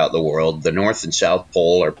portals throughout the world. The North and South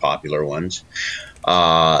Pole are popular ones.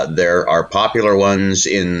 There are popular ones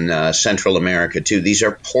in Central America, too. These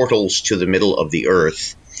are portals to the middle of the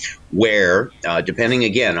Earth where, depending,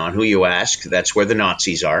 again, on who you ask, that's where the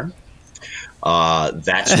Nazis are.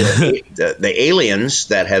 That's the aliens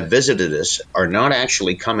that have visited us are not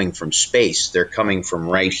actually coming from space. They're coming from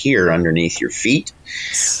right here underneath your feet.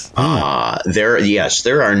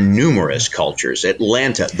 There are numerous cultures.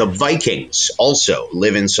 Atlanta, the Vikings also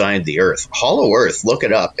live inside the Earth. Hollow Earth, look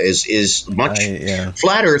it up, is much.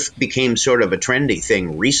 Flat Earth became sort of a trendy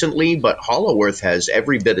thing recently, but Hollow Earth has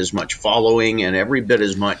every bit as much following and every bit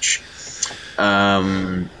as much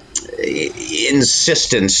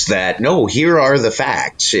insistence that no, here are the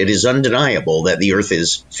facts. It is undeniable that the Earth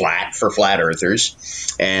is flat for flat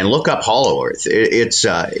earthers, and look up Hollow Earth. It's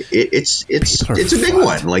a big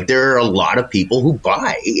one. Like, there are a lot of people who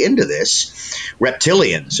buy into this.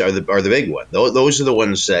 Reptilians are the big one. Those are the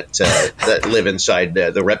ones that live inside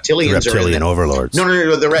the reptilians. The reptilian overlords. No,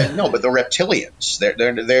 but the reptilians.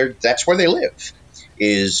 They're that's where they live.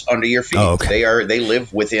 Is under your feet. Oh, okay. They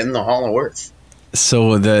live within the Hollow Earth.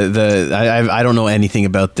 So I don't know anything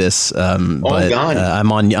about this, but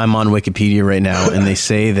I'm on Wikipedia right now, and they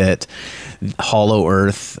say that Hollow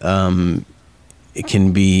Earth it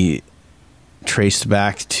can be traced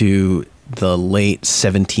back to the late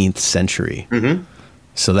 17th century. Mm-hmm.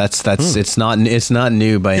 So that's it's not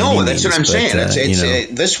new by any means. No, that's what I'm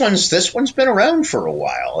saying. This one's been around for a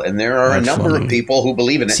while, and there are a number of people who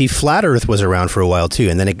believe in it. See, Flat Earth was around for a while too,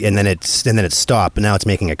 and then it stopped, but now it's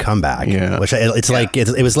making a comeback. Yeah, which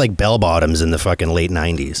it was like bell bottoms in the fucking late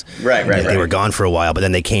 90s. Right. They were gone for a while, but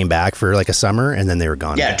then they came back for like a summer, and then they were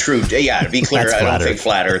gone. Yeah, again. True. Yeah, to be clear, I don't think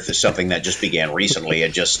Flat Earth is something that just began recently.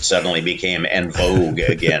 It just suddenly became en vogue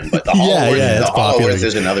again. But the Hollow Earth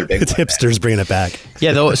is another big one. It's hipsters bringing it back.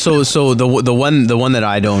 Yeah, so the one that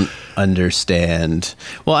I don't understand.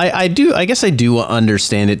 Well, I do. I guess I do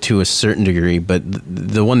understand it to a certain degree, but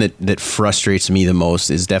the one that frustrates me the most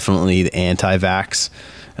is definitely the anti-vax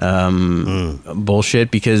bullshit,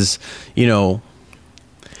 because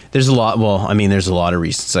there's a lot. Well, I mean, there's a lot of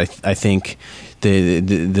reasons. I think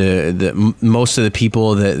the most of the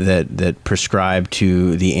people that prescribe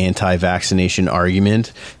to the anti-vaccination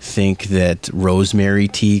argument think that rosemary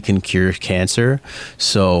tea can cure cancer.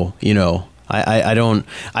 So I don't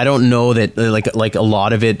know that like a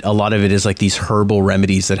lot of it is like these herbal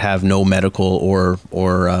remedies that have no medical or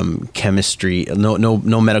chemistry,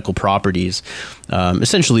 no medical properties,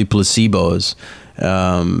 essentially placebos.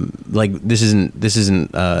 Like this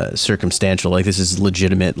isn't circumstantial. Like, this is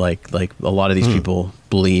legitimate. Like a lot of these people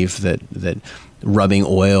believe that rubbing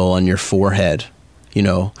oil on your forehead,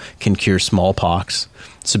 can cure smallpox.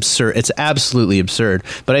 It's absurd. It's absolutely absurd.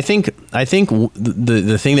 But I think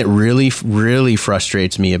the thing that really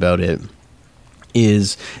frustrates me about it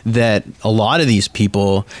is that a lot of these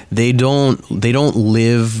people, they don't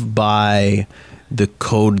live by the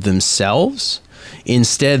code themselves.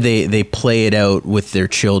 Instead, they play it out with their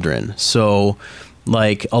children. So,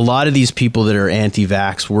 like, a lot of these people that are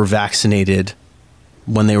anti-vax were vaccinated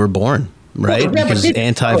when they were born, right? Well, because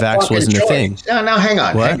anti-vax wasn't a thing. No, hang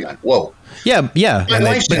on. Whoa. Yeah.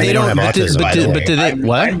 But they don't have autism. But do they?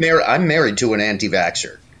 What? I'm married to an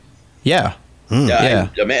anti-vaxxer. Yeah.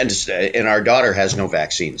 And our daughter has no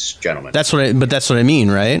vaccines, gentlemen. That's what I mean,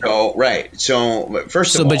 right? Oh, right. So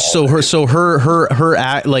first of all, her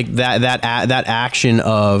act, like that action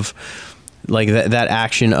of, like that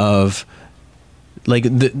action of, like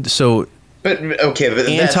so. But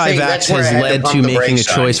anti-vax has led to making a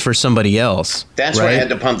choice for somebody else. That's right? why I had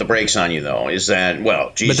to pump the brakes on you, though. Is that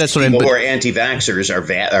people who are anti-vaxxers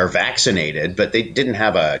are vaccinated, but they didn't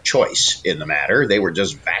have a choice in the matter. They were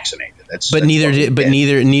just vaccinated.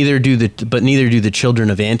 Neither do the children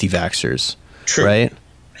of anti-vaxxers. True. Right.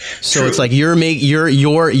 So it's like your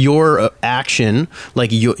action, like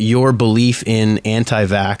your belief in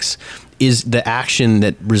anti-vax, is the action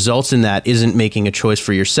that results in that isn't making a choice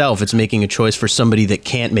for yourself. It's making a choice for somebody that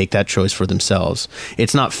can't make that choice for themselves.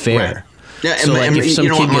 It's not fair. Right. Yeah, so like if some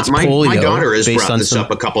kid gets polio, my daughter has brought this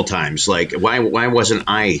up a couple times. Like, why wasn't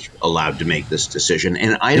I allowed to make this decision?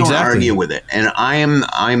 And I don't argue with it. And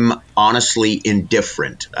I'm honestly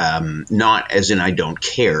indifferent. Not as in I don't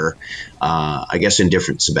care. I guess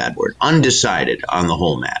indifferent's a bad word. Undecided on the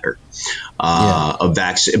whole matter of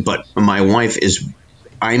vaccine. But my wife is.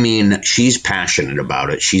 I mean, she's passionate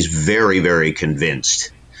about it. She's very, very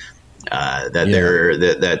convinced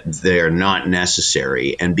that they're not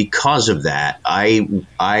necessary, and because of that, I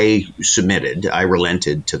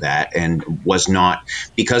relented to that, and was not,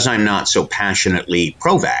 because I'm not so passionately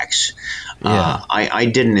pro-vax. I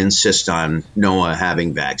didn't insist on Noah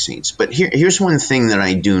having vaccines. But here's one thing that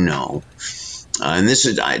I do know, and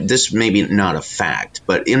this may be not a fact,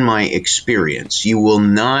 but in my experience, you will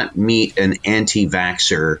not meet an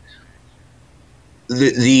anti-vaxxer. The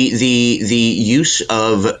use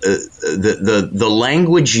of the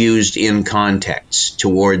language used in context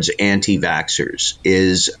towards anti-vaxxers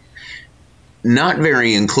is not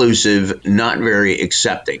very inclusive, not very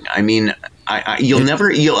accepting. I mean, I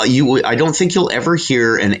don't think you'll ever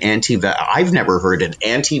hear I've never heard an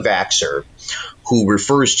anti-vaxxer who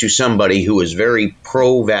refers to somebody who is very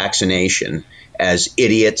pro-vaccination as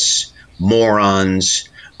idiots, morons,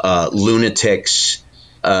 lunatics,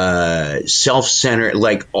 self-centered.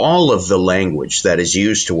 Like, all of the language that is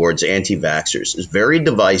used towards anti-vaxxers is very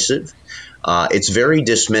divisive. It's very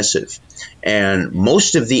dismissive. And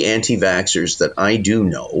most of the anti-vaxxers that I do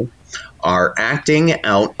know are acting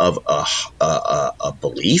out of a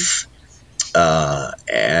belief. And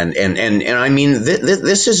I mean,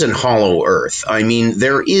 this isn't hollow earth. I mean,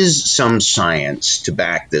 there is some science to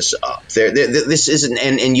back this up. This isn't,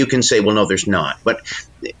 and you can say, well, no, there's not. But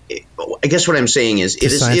I guess what I'm saying is,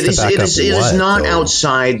 it is not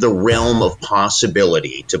outside the realm of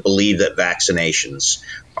possibility to believe that vaccinations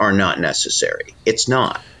are not necessary. It's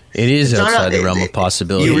not. It is outside the realm of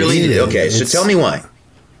possibility. You really do? Okay, so tell me why.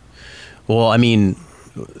 Well, I mean,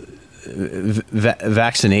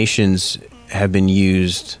 vaccinations have been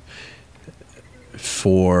used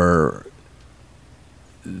for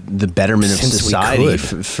the betterment of society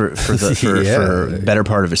for the better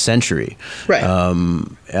part of a century. Right.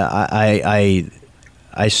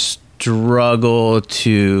 I struggle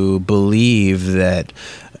to believe that,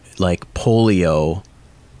 like, polio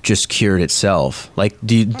just cured itself.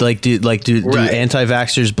 Do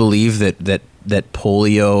anti-vaxxers believe that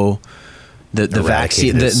polio, the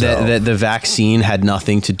vaccine, that the vaccine had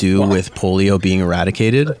nothing to do with polio being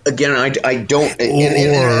eradicated? Again, I don't,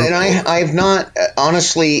 and I have not,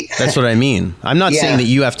 honestly. That's what I mean. I'm not saying that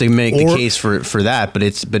you have to make the case for that, but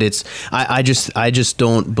I just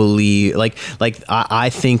don't believe, I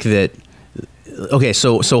think that. Okay,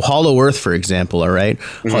 so Hollow Earth, for example, all right?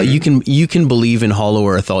 Mm-hmm. You can believe in Hollow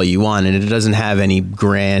Earth all you want, and it doesn't have any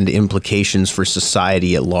grand implications for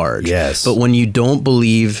society at large. Yes. But when you don't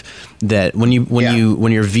believe that, when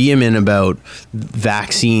you're vehement about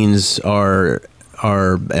vaccines are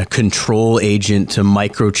a control agent to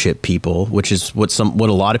microchip people, which is what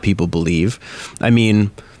a lot of people believe. I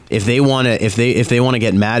mean, if they want to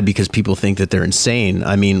get mad because people think that they're insane,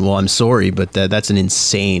 I mean, well, I'm sorry, but that's an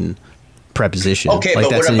insane preposition. Okay, but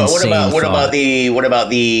what about the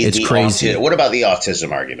it's crazy. What about the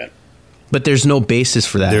autism argument? But there's no basis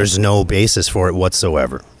for that. There's no basis for it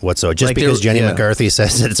whatsoever. Just because Jenny McCarthy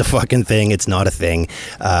says that it's a fucking thing, it's not a thing.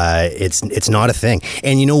 It's not a thing.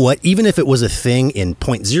 And you know what? Even if it was a thing in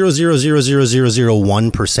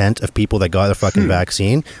 0.0000001% of people that got the fucking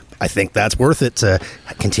vaccine, I think that's worth it to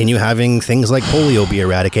continue having things like polio be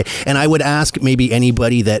eradicated. And I would ask maybe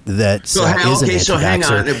anybody that is an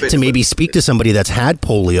anti-vaxxer to maybe speak to somebody that's had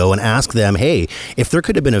polio and ask them, hey, if there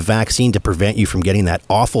could have been a vaccine to prevent you from getting that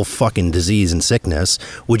awful fucking disease and sickness,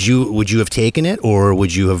 would you have taken it, or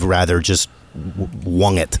would you have rather just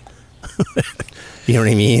wung it? You know what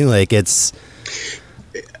I mean? Like, it's...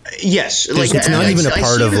 Yes, it's not even a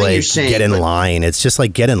part of get in line. It's just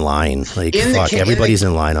like, get in line. Like, fuck, everybody's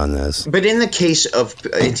in line on this. But in the case of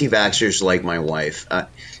anti-vaxxers like my wife,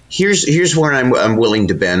 here's where I'm willing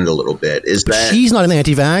to bend a little bit. She's not an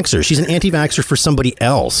anti-vaxxer. She's an anti-vaxxer for somebody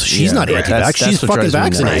else. She's not anti-vaxxer. She's fucking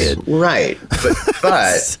vaccinated. Right.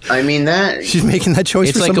 But I mean, that she's making that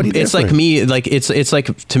choice for somebody different. It's like me. Like, it's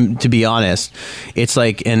like, to be honest, it's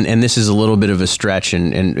like, and this is a little bit of a stretch,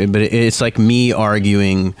 but it's like me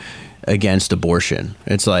arguing against abortion.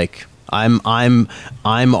 It's like, I'm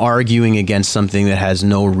arguing against something that has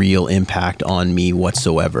no real impact on me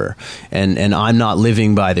whatsoever, and I'm not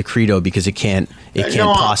living by the credo because it can't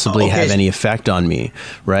possibly have any effect on me,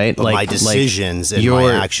 right? But my decisions and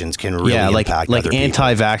my actions can really impact other people.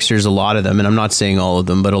 Anti-vaxxers, a lot of them, and I'm not saying all of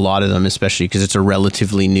them, but a lot of them, especially because it's a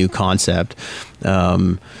relatively new concept,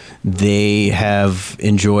 they have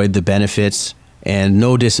enjoyed the benefits and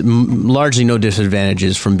largely no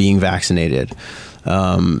disadvantages from being vaccinated.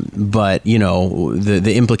 But you know,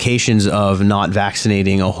 the implications of not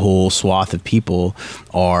vaccinating a whole swath of people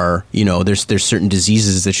are, you know, there's certain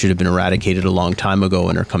diseases that should have been eradicated a long time ago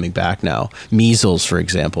and are coming back now. Measles, for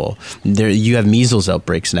example, you have measles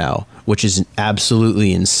outbreaks now which is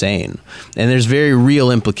absolutely insane. And there's very real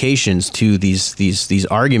implications to these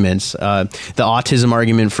arguments. The autism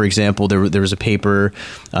argument, for example, there was a paper,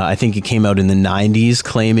 I think it came out in the 90s,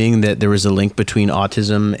 claiming that there was a link between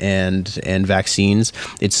autism and vaccines.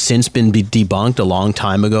 It's since been debunked a long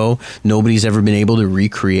time ago. Nobody's ever been able to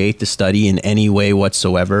recreate the study in any way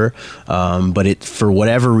whatsoever. But it, for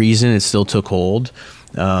whatever reason, it still took hold.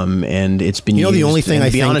 And it's been used. The only thing,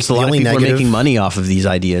 to be honest, a lot of people are making money off of these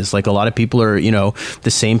ideas. Like, a lot of people are,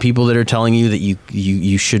 the same people that are telling you that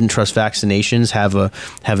you shouldn't trust vaccinations have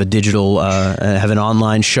a digital have an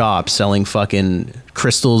online shop selling fucking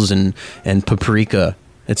crystals and paprika.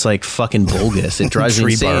 It's like fucking bogus. It drives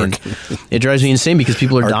me insane. It drives me insane because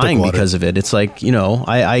people are dying water because of it. It's like,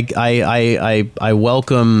 I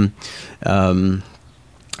welcome.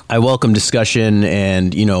 I welcome discussion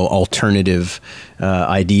and, alternative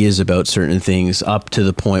ideas about certain things up to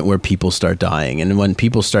the point where people start dying. And when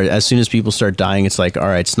as soon as people start dying, it's like, all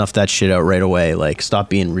right, snuff that shit out right away. Like, stop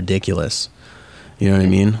being ridiculous. You know what I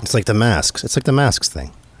mean? It's like the masks. It's like the masks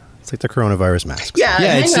thing. It's like the coronavirus masks.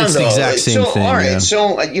 Yeah, it's the exact same thing. All right, yeah.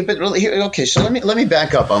 so so let me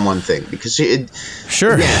back up on one thing because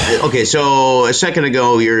sure. Yeah, okay, so a second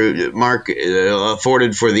ago, Mark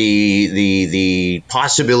afforded for the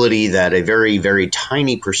possibility that a very, very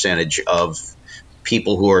tiny percentage of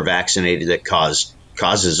people who are vaccinated that causes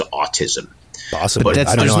autism. Possibly.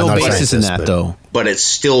 But there's no basis in that, though. But it's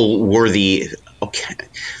still worthy. Okay.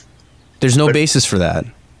 There's no basis for that.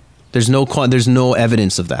 There's no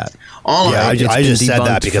evidence of that. I just said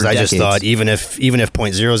that because I just thought even if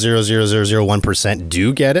 0.00001%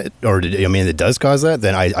 do get it, or it does cause that,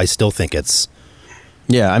 then I still think it's.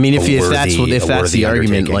 Yeah, I mean, if that's the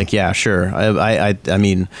argument, like, yeah, sure. I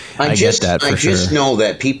get that for sure. I just know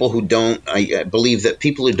that people who don't, I believe that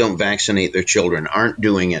people who don't vaccinate their children aren't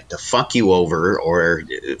doing it to fuck you over or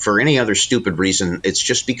for any other stupid reason. It's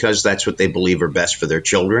just because that's what they believe are best for their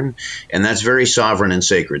children, and that's very sovereign and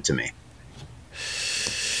sacred to me.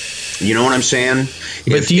 You know what I'm saying?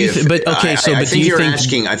 But I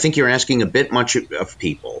think you're asking a bit much of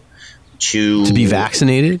people to be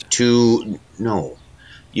vaccinated. No.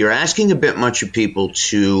 You're asking a bit much of people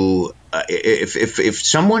to, if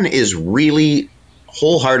someone is really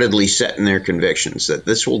wholeheartedly set in their convictions that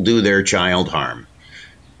this will do their child harm,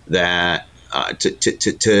 that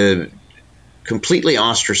to completely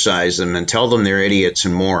ostracize them and tell them they're idiots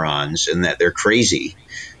and morons and that they're crazy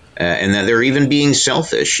and that they're even being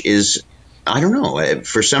selfish is, I don't know,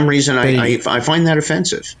 for some reason I find that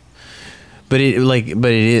offensive. But it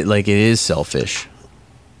is selfish.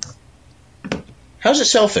 How's it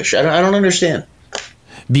selfish? I don't understand.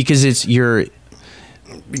 Because you're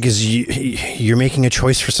making a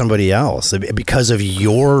choice for somebody else. Because of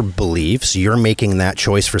your beliefs, you're making that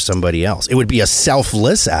choice for somebody else. It would be a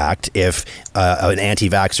selfless act if an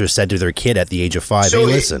anti-vaxxer said to their kid at the age of 5, "Hey,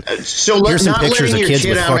 listen, here's some pictures of kids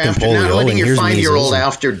with fucking polio, and here's measles."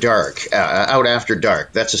 After dark, out after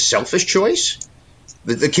dark. That's a selfish choice.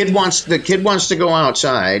 The kid wants to go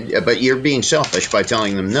outside, but you're being selfish by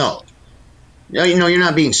telling them no. No, you're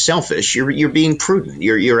not being selfish. You're being prudent.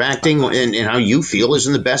 You're acting in how you feel is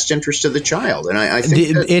in the best interest of the child. And I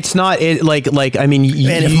think it's not if my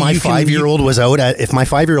 5-year-old was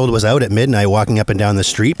out at midnight walking up and down the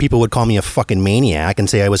street, people would call me a fucking maniac and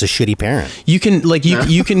say I was a shitty parent. You can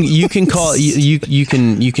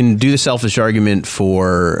do the selfish argument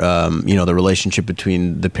for the relationship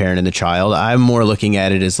between the parent and the child. I'm more looking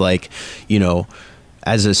at it as as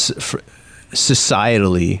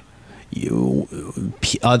societally. There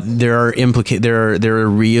are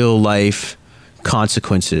real life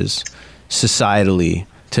consequences societally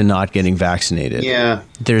to not getting vaccinated. Yeah.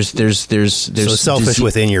 There's so selfish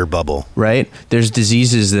within your bubble, right? There's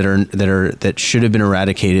diseases that should have been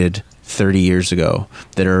eradicated 30 years ago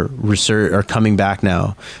that are coming back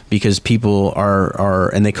now because people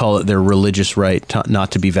are and they call it their religious right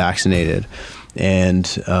not to be vaccinated. And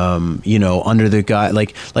under the guy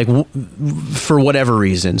for whatever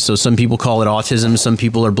reason, so some people call it autism, some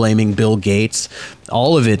people are blaming Bill Gates.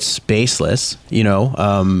 All of it's baseless,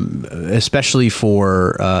 especially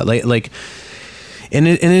for and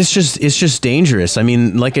it's just dangerous. I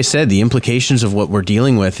mean, like I said, the implications of what we're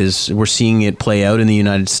dealing with is we're seeing it play out in the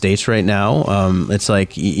United States right now. It's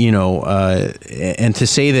like and to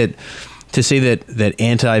say that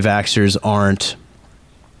anti-vaxxers aren't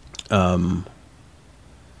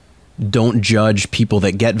don't judge people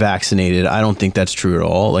that get vaccinated. I don't think that's true at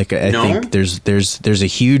all. I think there's a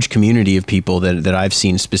huge community of people that I've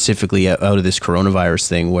seen specifically out of this coronavirus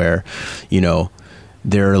thing where,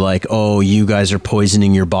 they're like, oh, you guys are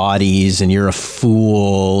poisoning your bodies and you're a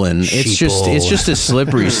fool, and it's just a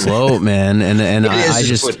slippery slope, man. And I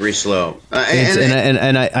just slippery slope.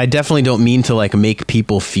 And I definitely don't mean to like make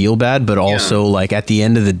people feel bad, but also like at the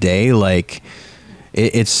end of the day, like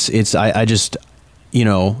I just, you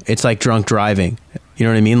know, it's like drunk driving. You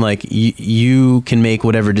know what I mean? Like you can make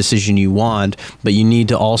whatever decision you want, but you need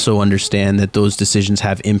to also understand that those decisions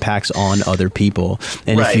have impacts on other people.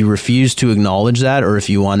 And if you refuse to acknowledge that, or if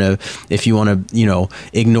you want to, you know,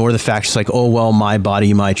 ignore the facts, like, oh, well, my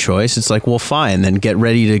body, my choice. It's like, well, fine, then get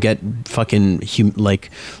ready to get fucking like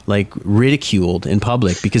ridiculed in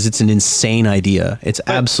public, because it's an insane idea. It's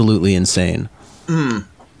absolutely insane.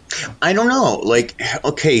 I don't know. Like,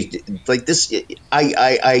 okay, like this,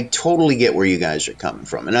 I totally get where you guys are coming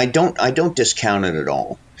from, and I don't discount it at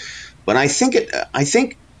all. But I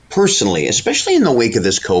think personally, especially in the wake of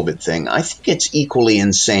this COVID thing, I think it's equally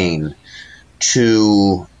insane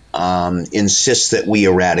to insist that we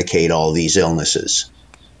eradicate all these illnesses.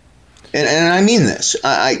 And I mean this.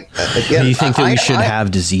 Again, do you think that we should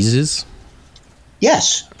have diseases?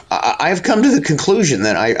 Yes. I've come to the conclusion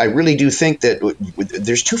that I really do think that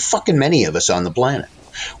there's too fucking many of us on the planet.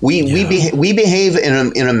 We behave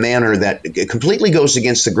in a manner that completely goes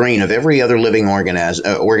against the grain of every other living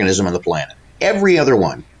organism on the planet. Every other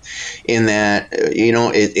one. In that, you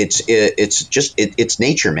know, it's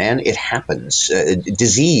nature, man. It happens.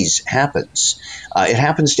 Disease happens. It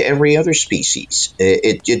happens to every other species.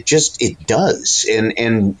 It does.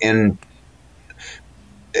 And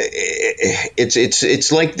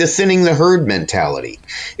it's like the thinning the herd mentality.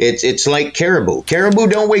 It's like caribou. Caribou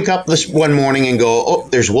don't wake up this one morning and go, oh,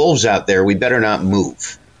 there's wolves out there, we better not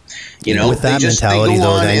move. You know, with that mentality, they go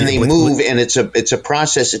on though, and they move, and it's a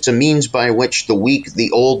process. It's a means by which the weak, the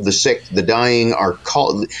old, the sick, the dying are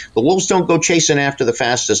called. The wolves don't go chasing after the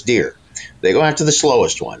fastest deer; they go after the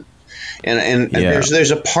slowest one. And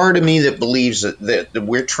there's a part of me that believes that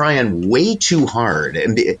we're trying way too hard,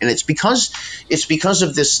 and it's because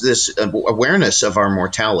of this awareness of our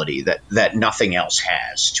mortality that nothing else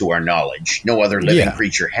has, to our knowledge, no other living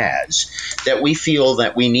creature has, that we feel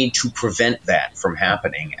that we need to prevent that from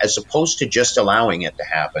happening, as opposed to just allowing it to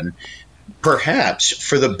happen, perhaps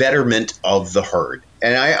for the betterment of the herd.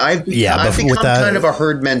 And I've become kind of a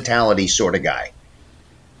herd mentality sort of guy.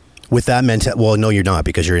 With that well, no, you're not,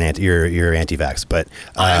 because you're anti-vax. But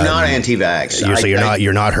I'm not anti-vax.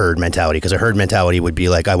 You're not herd mentality, because a herd mentality would be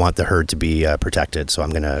like, I want the herd to be protected, so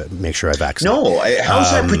I'm going to make sure I vaccinate. No,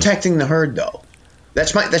 how's that protecting the herd though?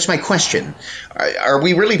 That's my question. Are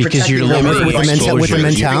we really protecting the herd with the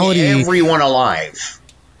mentality, everyone alive?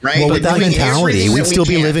 Right? Well, with that mentality, we'd still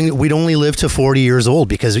be living. We'd only live to 40 years old,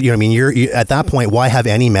 because, you know, I mean, you're at that point. Why have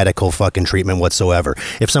any medical fucking treatment whatsoever?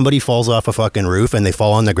 If somebody falls off a fucking roof and they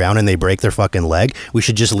fall on the ground and they break their fucking leg, we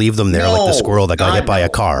should just leave them there like the squirrel that got hit by a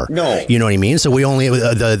car. No, you know what I mean. So we only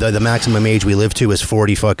the maximum age we live to is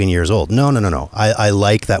 40 fucking years old. No. I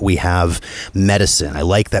like that we have medicine. I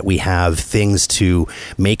like that we have things to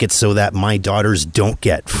make it so that my daughters don't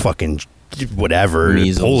get fucking whatever,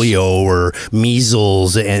 polio or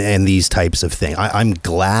measles and these types of things. I'm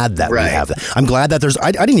glad that we have that. I'm glad that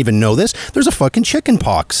I didn't even know this. There's a fucking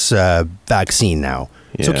chickenpox vaccine now.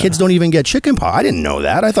 Yeah. So kids don't even get chickenpox. I didn't know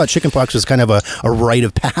that. I thought chickenpox was kind of a rite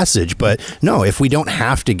of passage. But no, if we don't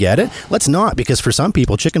have to get it, let's not. Because for some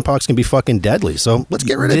people, chickenpox can be fucking deadly. So let's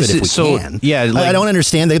get rid of it if we can. Yeah, like, I don't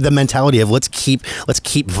understand the mentality of let's keep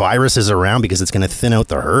viruses around because it's going to thin out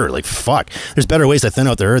the herd. Like, fuck. There's better ways to thin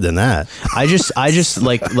out the herd than that. I just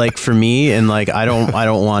like for me, and like I don't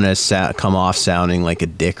want to come off sounding like a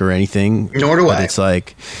dick or anything. Nor do I.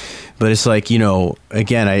 But it's like, you know,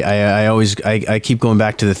 again, I always keep going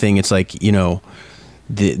back to the thing. It's like, you know,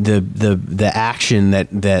 the action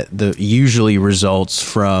that usually results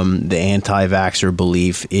from the anti-vaxxer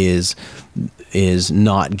belief is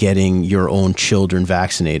not getting your own children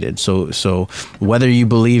vaccinated. So whether you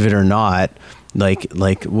believe it or not, like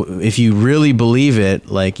if you really believe it,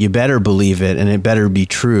 like, you better believe it, and it better be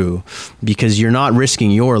true, because you're not risking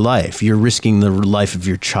your life, you're risking the life of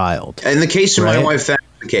your child. In the case of my wife, that's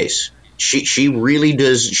the case. She really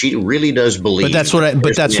does believe. But that's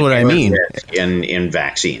what I mean in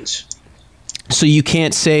vaccines. So you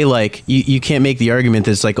can't say, like, you can't make the argument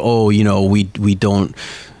that's like, oh, you know, we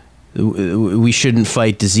shouldn't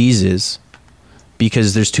fight diseases,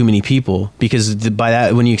 because there's too many people. Because by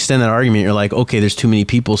that, when you extend that argument, you're like, okay, there's too many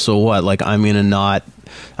people, so what? Like, I'm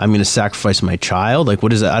gonna sacrifice my child? Like,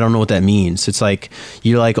 what is that? I don't know what that means. It's like,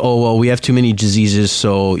 you're like, oh, well, we have too many diseases,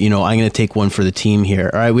 so, I'm gonna take one for the team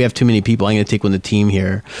here. All right, we have too many people, I'm gonna take one for the team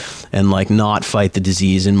here, and like not fight the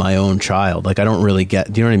disease in my own child. Like, I don't really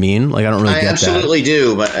get, do you know what I mean? Like, I don't really get that. I absolutely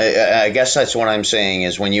do, but I guess that's what I'm saying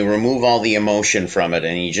is when you remove all the emotion from it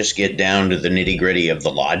and you just get down to the nitty gritty of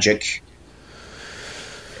the logic,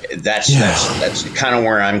 that's kind of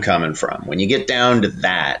where I'm coming from. When you get down to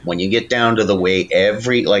that, when you get down to the way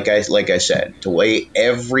like I said, the way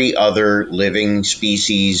every other living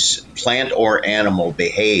species, plant or animal,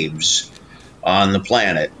 behaves on the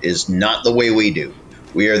planet is not the way we do.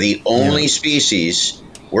 We are the only species.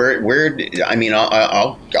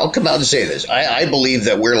 I'll come out and say this. I believe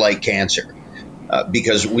that we're like cancer.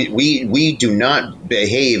 Because we do not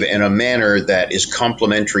behave in a manner that is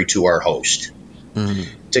complementary to our host.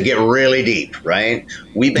 Mm-hmm. To get really deep, right?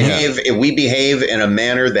 We behave in a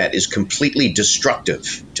manner that is completely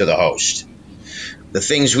destructive to the host. The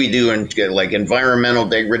things we do in like environmental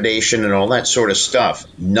degradation and all that sort of stuff,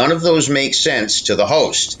 none of those make sense to the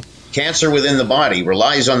host. Cancer within the body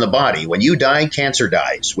relies on the body. When you die, cancer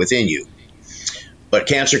dies within you. But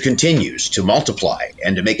cancer continues to multiply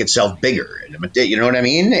and to make itself bigger. You know what I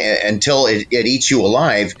mean? Until it eats you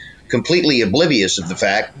alive, completely oblivious of the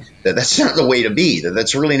fact that that's not the way to be, that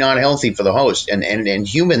that's really not healthy for the host. And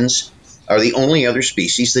humans are the only other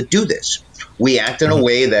species that do this. We act in a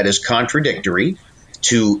way that is contradictory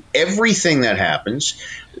to everything that happens.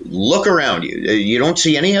 Look around you. You don't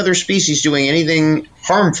see any other species doing anything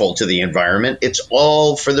harmful to the environment. It's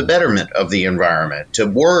all for the betterment of the environment, to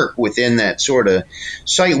work within that sort of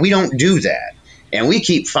site. We don't do that. And we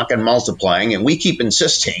keep fucking multiplying, and we keep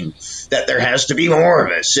insisting that there has to be more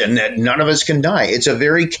of us and that none of us can die. It's a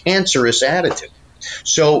very cancerous attitude.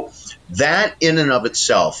 So that in and of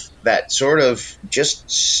itself, that sort of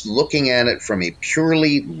just looking at it from a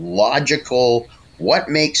purely logical, what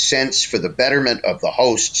makes sense for the betterment of the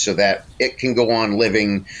host so that it can go on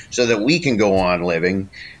living, so that we can go on living.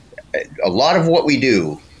 A lot of what we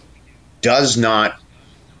do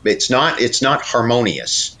it's not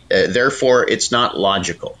harmonious. Therefore, it's not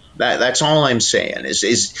logical. That's all I'm saying.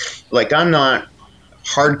 Is like, I'm not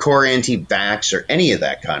hardcore anti-vax or any of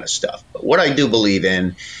that kind of stuff. But what I do believe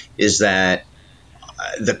in is that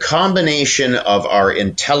the combination of our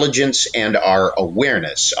intelligence and our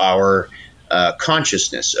awareness, our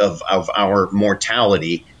consciousness of our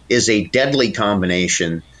mortality, is a deadly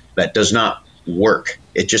combination that does not work.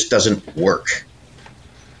 It just doesn't work.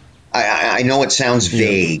 I know it sounds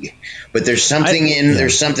vague, but there's something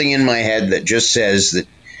in my head that just says that,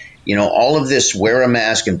 all of this, wear a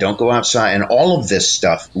mask and don't go outside, and all of this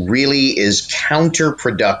stuff really is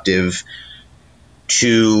counterproductive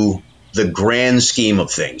to the grand scheme of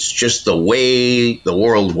things, just the way the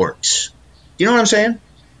world works. You know what I'm saying?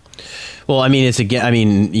 Well, I mean,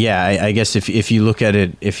 I guess if you look at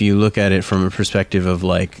it from a perspective of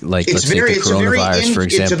like let's take the coronavirus, for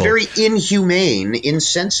example. It's a very inhumane,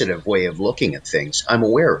 insensitive way of looking at things. I'm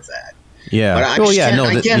aware of that. Yeah. But I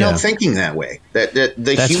can't help thinking that way. That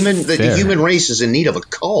the human race is in need of a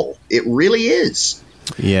cull. It really is.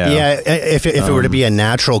 Yeah. Yeah. If it were to be a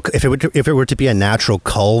natural, if it were to be a natural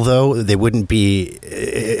cull, though, they wouldn't be.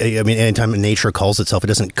 I mean, anytime nature culls itself, it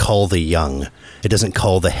doesn't cull the young. It doesn't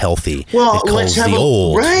cull the healthy. Well, it culls the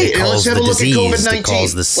old. Right. It culls the diseased. It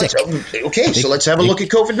culls the sick. So let's have a look at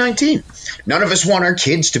COVID-19. None of us want our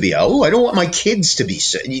kids to be. I don't want my kids to be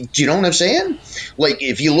sick. Do you know what I'm saying? Like,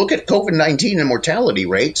 if you look at COVID-19 and mortality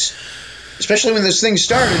rates, especially when this thing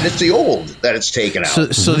started, it's the old that it's taken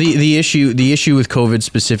out. So the issue with COVID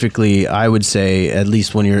specifically, I would say, at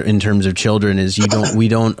least when you're in terms of children, is we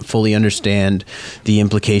don't fully understand the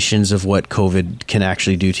implications of what COVID can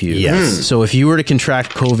actually do to you. Yes. So if you were to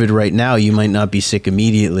contract COVID right now, you might not be sick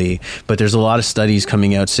immediately, but there's a lot of studies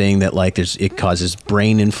coming out saying that it causes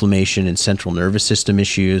brain inflammation and central nervous system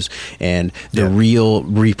issues, and the real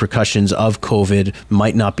repercussions of COVID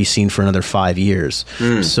might not be seen for another 5 years.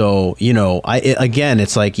 So,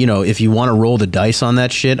 it's like, if you want to roll the dice on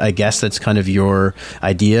that shit, I guess that's kind of your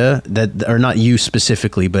idea, or not you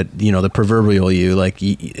specifically, but the proverbial you, like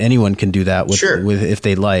anyone can do that with if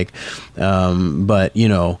they like. But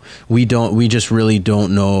we just really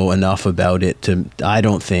don't know enough about it I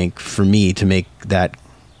don't think, for me, to make that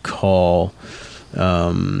call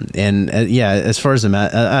As far as the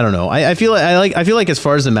mask, I don't know. I feel like as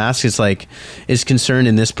far as the mask is concerned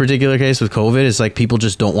in this particular case with COVID, it's like people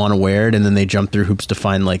just don't want to wear it, and then they jump through hoops to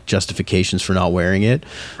find like justifications for not wearing it.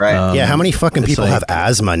 Right. How many fucking people have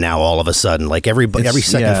asthma now all of a sudden? Like every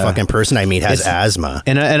second fucking person I meet has asthma.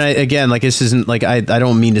 And I again, like, this isn't like, I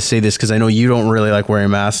don't mean to say this because I know you don't really like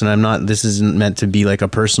wearing masks, and this isn't meant to be like a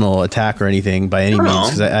personal attack or anything by any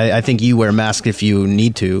means, because I think you wear masks if you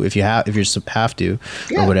need to, if you have to,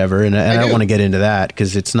 or whatever. And I don't want to get into that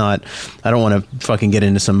because it's not, I don't want to fucking get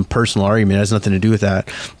into some personal argument. It has nothing to do with that.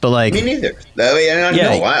 But like, me neither.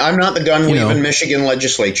 I'm not the gun waving Michigan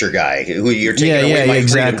legislature guy who you're taking away my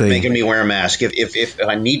freedom, making me wear a mask. If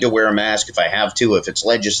I need to wear a mask, if I have to, if it's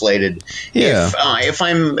legislated, if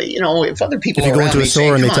I'm, if other people go into a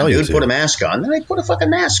store and they tell you to put a mask on, then I put a fucking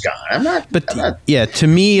mask on. I'm not. To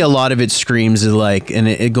me, a lot of it screams is like,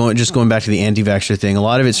 and going back to the anti-vaxxer thing, a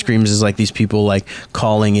lot of it screams is like these people like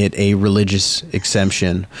calling it a religious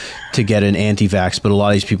exemption to get an anti-vax, but a lot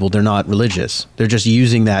of these people, they're not religious. They're just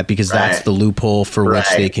using that because that's the loophole for which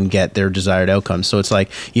they can get their desired outcome. So it's like,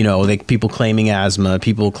 people claiming asthma,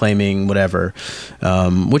 people claiming whatever,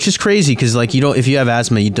 which is crazy because like, if you have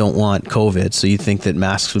asthma, you don't want COVID, so you think that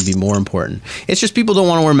masks would be more important. It's just people don't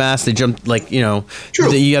want to wear masks. They jump like, you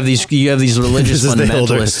have these religious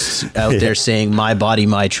fundamentalists out there saying my body,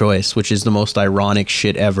 my choice, which is the most ironic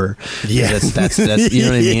shit ever. Yeah. That's you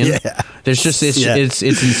know what I mean? Yeah. There's just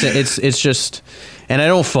it's just, and I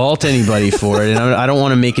don't fault anybody for it, and I don't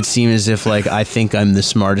want to make it seem as if like I think I'm the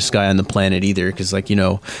smartest guy on the planet either, because like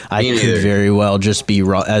I could very well just be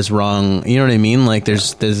as wrong. You know what I mean? Like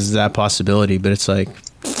there's that possibility, but it's like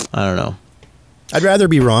I don't know. I'd rather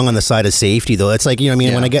be wrong on the side of safety, though. It's like, when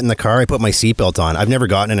I get in the car, I put my seatbelt on. I've never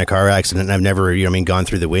gotten in a car accident, and I've never, gone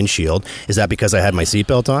through the windshield. Is that because I had my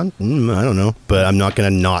seatbelt on? I don't know. But I'm not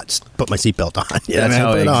going to not put my seatbelt on. Put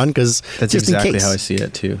it on, because that's just exactly in case. how I see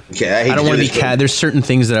it, too. Okay, I don't want to be there's certain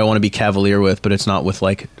things that I want to be cavalier with, but it's not with,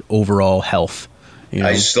 like, overall health.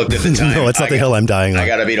 I just looked at the time. No, it's not the hill I'm dying on. I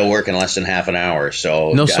got to be to work in less than half an hour,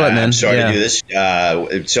 so no sweat, man. I'm sorry to do this.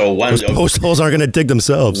 Those post holes aren't going to dig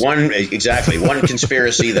themselves. One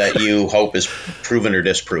conspiracy that you hope is proven or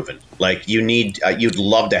disproven. Like you'd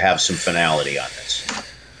love to have some finality on this.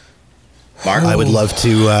 Mark? I would love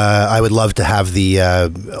to have the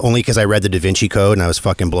only because I read the Da Vinci Code and I was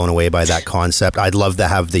fucking blown away by that concept. I'd love to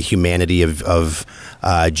have the humanity of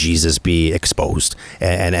Jesus be exposed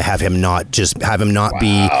and have him not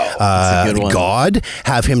be God.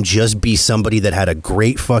 Have him just be somebody that had a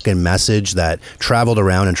great fucking message, that traveled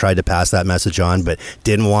around and tried to pass that message on, but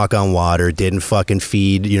didn't walk on water, didn't fucking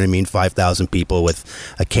feed 5,000 people with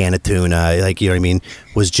a can of tuna,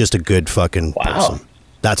 was just a good fucking person.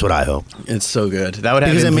 That's what I hope. It's so good. That would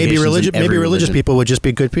have because then maybe religious religion. people would just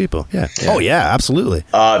be good people. Yeah. Oh yeah, absolutely.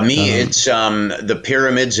 It's the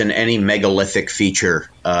pyramids and any megalithic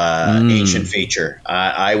feature, ancient feature.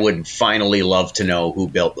 I would finally love to know who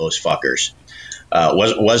built those fuckers.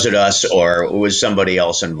 Was it us or was somebody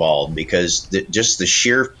else involved? Because just the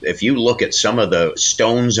sheer, if you look at some of the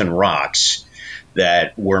stones and rocks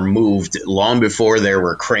that were moved long before there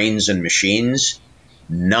were cranes and machines.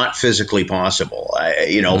 Not physically possible,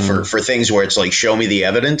 for things where it's like, show me the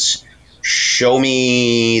evidence. Show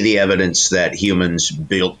me the evidence that humans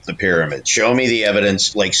built the pyramids. Show me the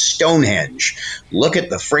evidence, like Stonehenge. Look at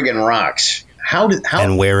the friggin' rocks.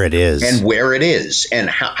 And where it is. And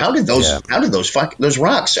how did those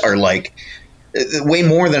rocks are like way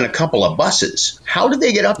more than a couple of buses. How did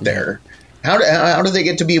they get up there? How do they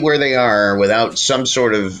get to be where they are without some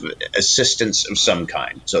sort of assistance of some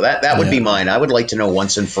kind? So that would be mine. I would like to know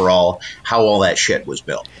once and for all how all that shit was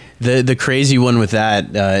built. The crazy one with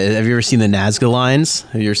that, have you ever seen the Nazca lines?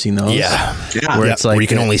 Have you ever seen those? Yeah. Where it's like where you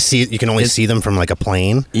can only see them from like a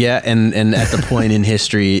plane. Yeah, and at the point in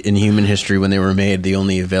human history when they were made, the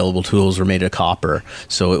only available tools were made of copper,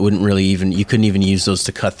 so it wouldn't really you couldn't even use those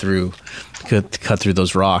to cut through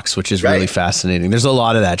those rocks, which is really fascinating. There's a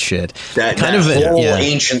lot of that shit. That whole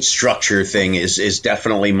ancient structure thing is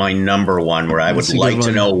definitely my number one, where I would like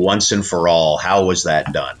to know once and for all, how was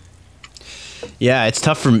that done? Yeah, it's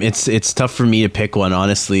tough for me to pick one,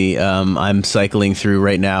 honestly. I'm cycling through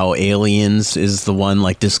right now. Aliens is the one,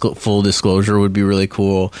 like full disclosure would be really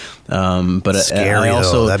cool. But scary, I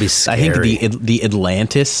also that'd be scary. I think the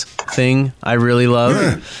Atlantis thing I really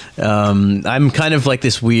love. I'm kind of like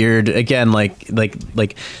this weird, again, like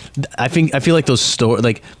I feel like those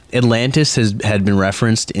like Atlantis had been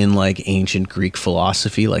referenced in like ancient Greek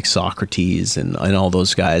philosophy, like Socrates and all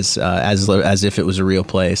those guys, as if it was a real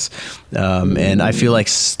place. And I feel like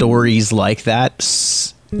stories like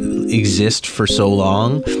that exist for so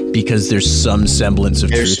long because there's some semblance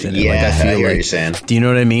of truth in it. Yeah, like I feel I hear like, you saying. do you know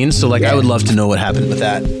what I mean? So like I would love to know what happened with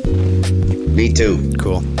that. Me too.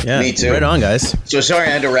 Cool. Yeah, Me too. Right on, guys. So sorry I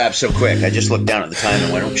had to wrap so quick. I just looked down at the time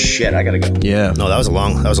and went, oh shit, I gotta go. Yeah. No, that was a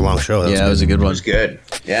long show. That was a good It one. was good.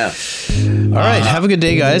 Yeah. All right, have a good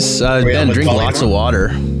day, guys. Ben, with drink Polly lots tomorrow?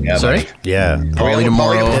 of water. Yeah, Sorry? buddy. Yeah. Polly on with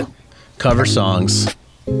tomorrow. Polly? Cover songs.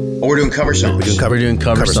 Oh, we're doing cover songs. We're doing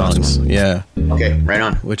cover songs. Yeah, Okay, right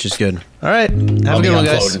on. which is good. All right, have I'll a be good one,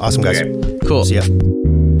 guys. uploading. Awesome, guys. Okay. Cool. See ya.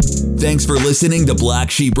 Thanks for listening to Black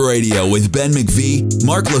Sheep Radio with Ben McVie,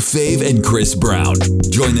 Mark Lefebvre, and Chris Brown.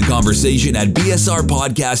 Join the conversation at BSR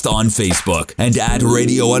Podcast on Facebook and at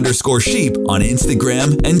radio_sheep on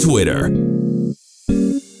Instagram and Twitter.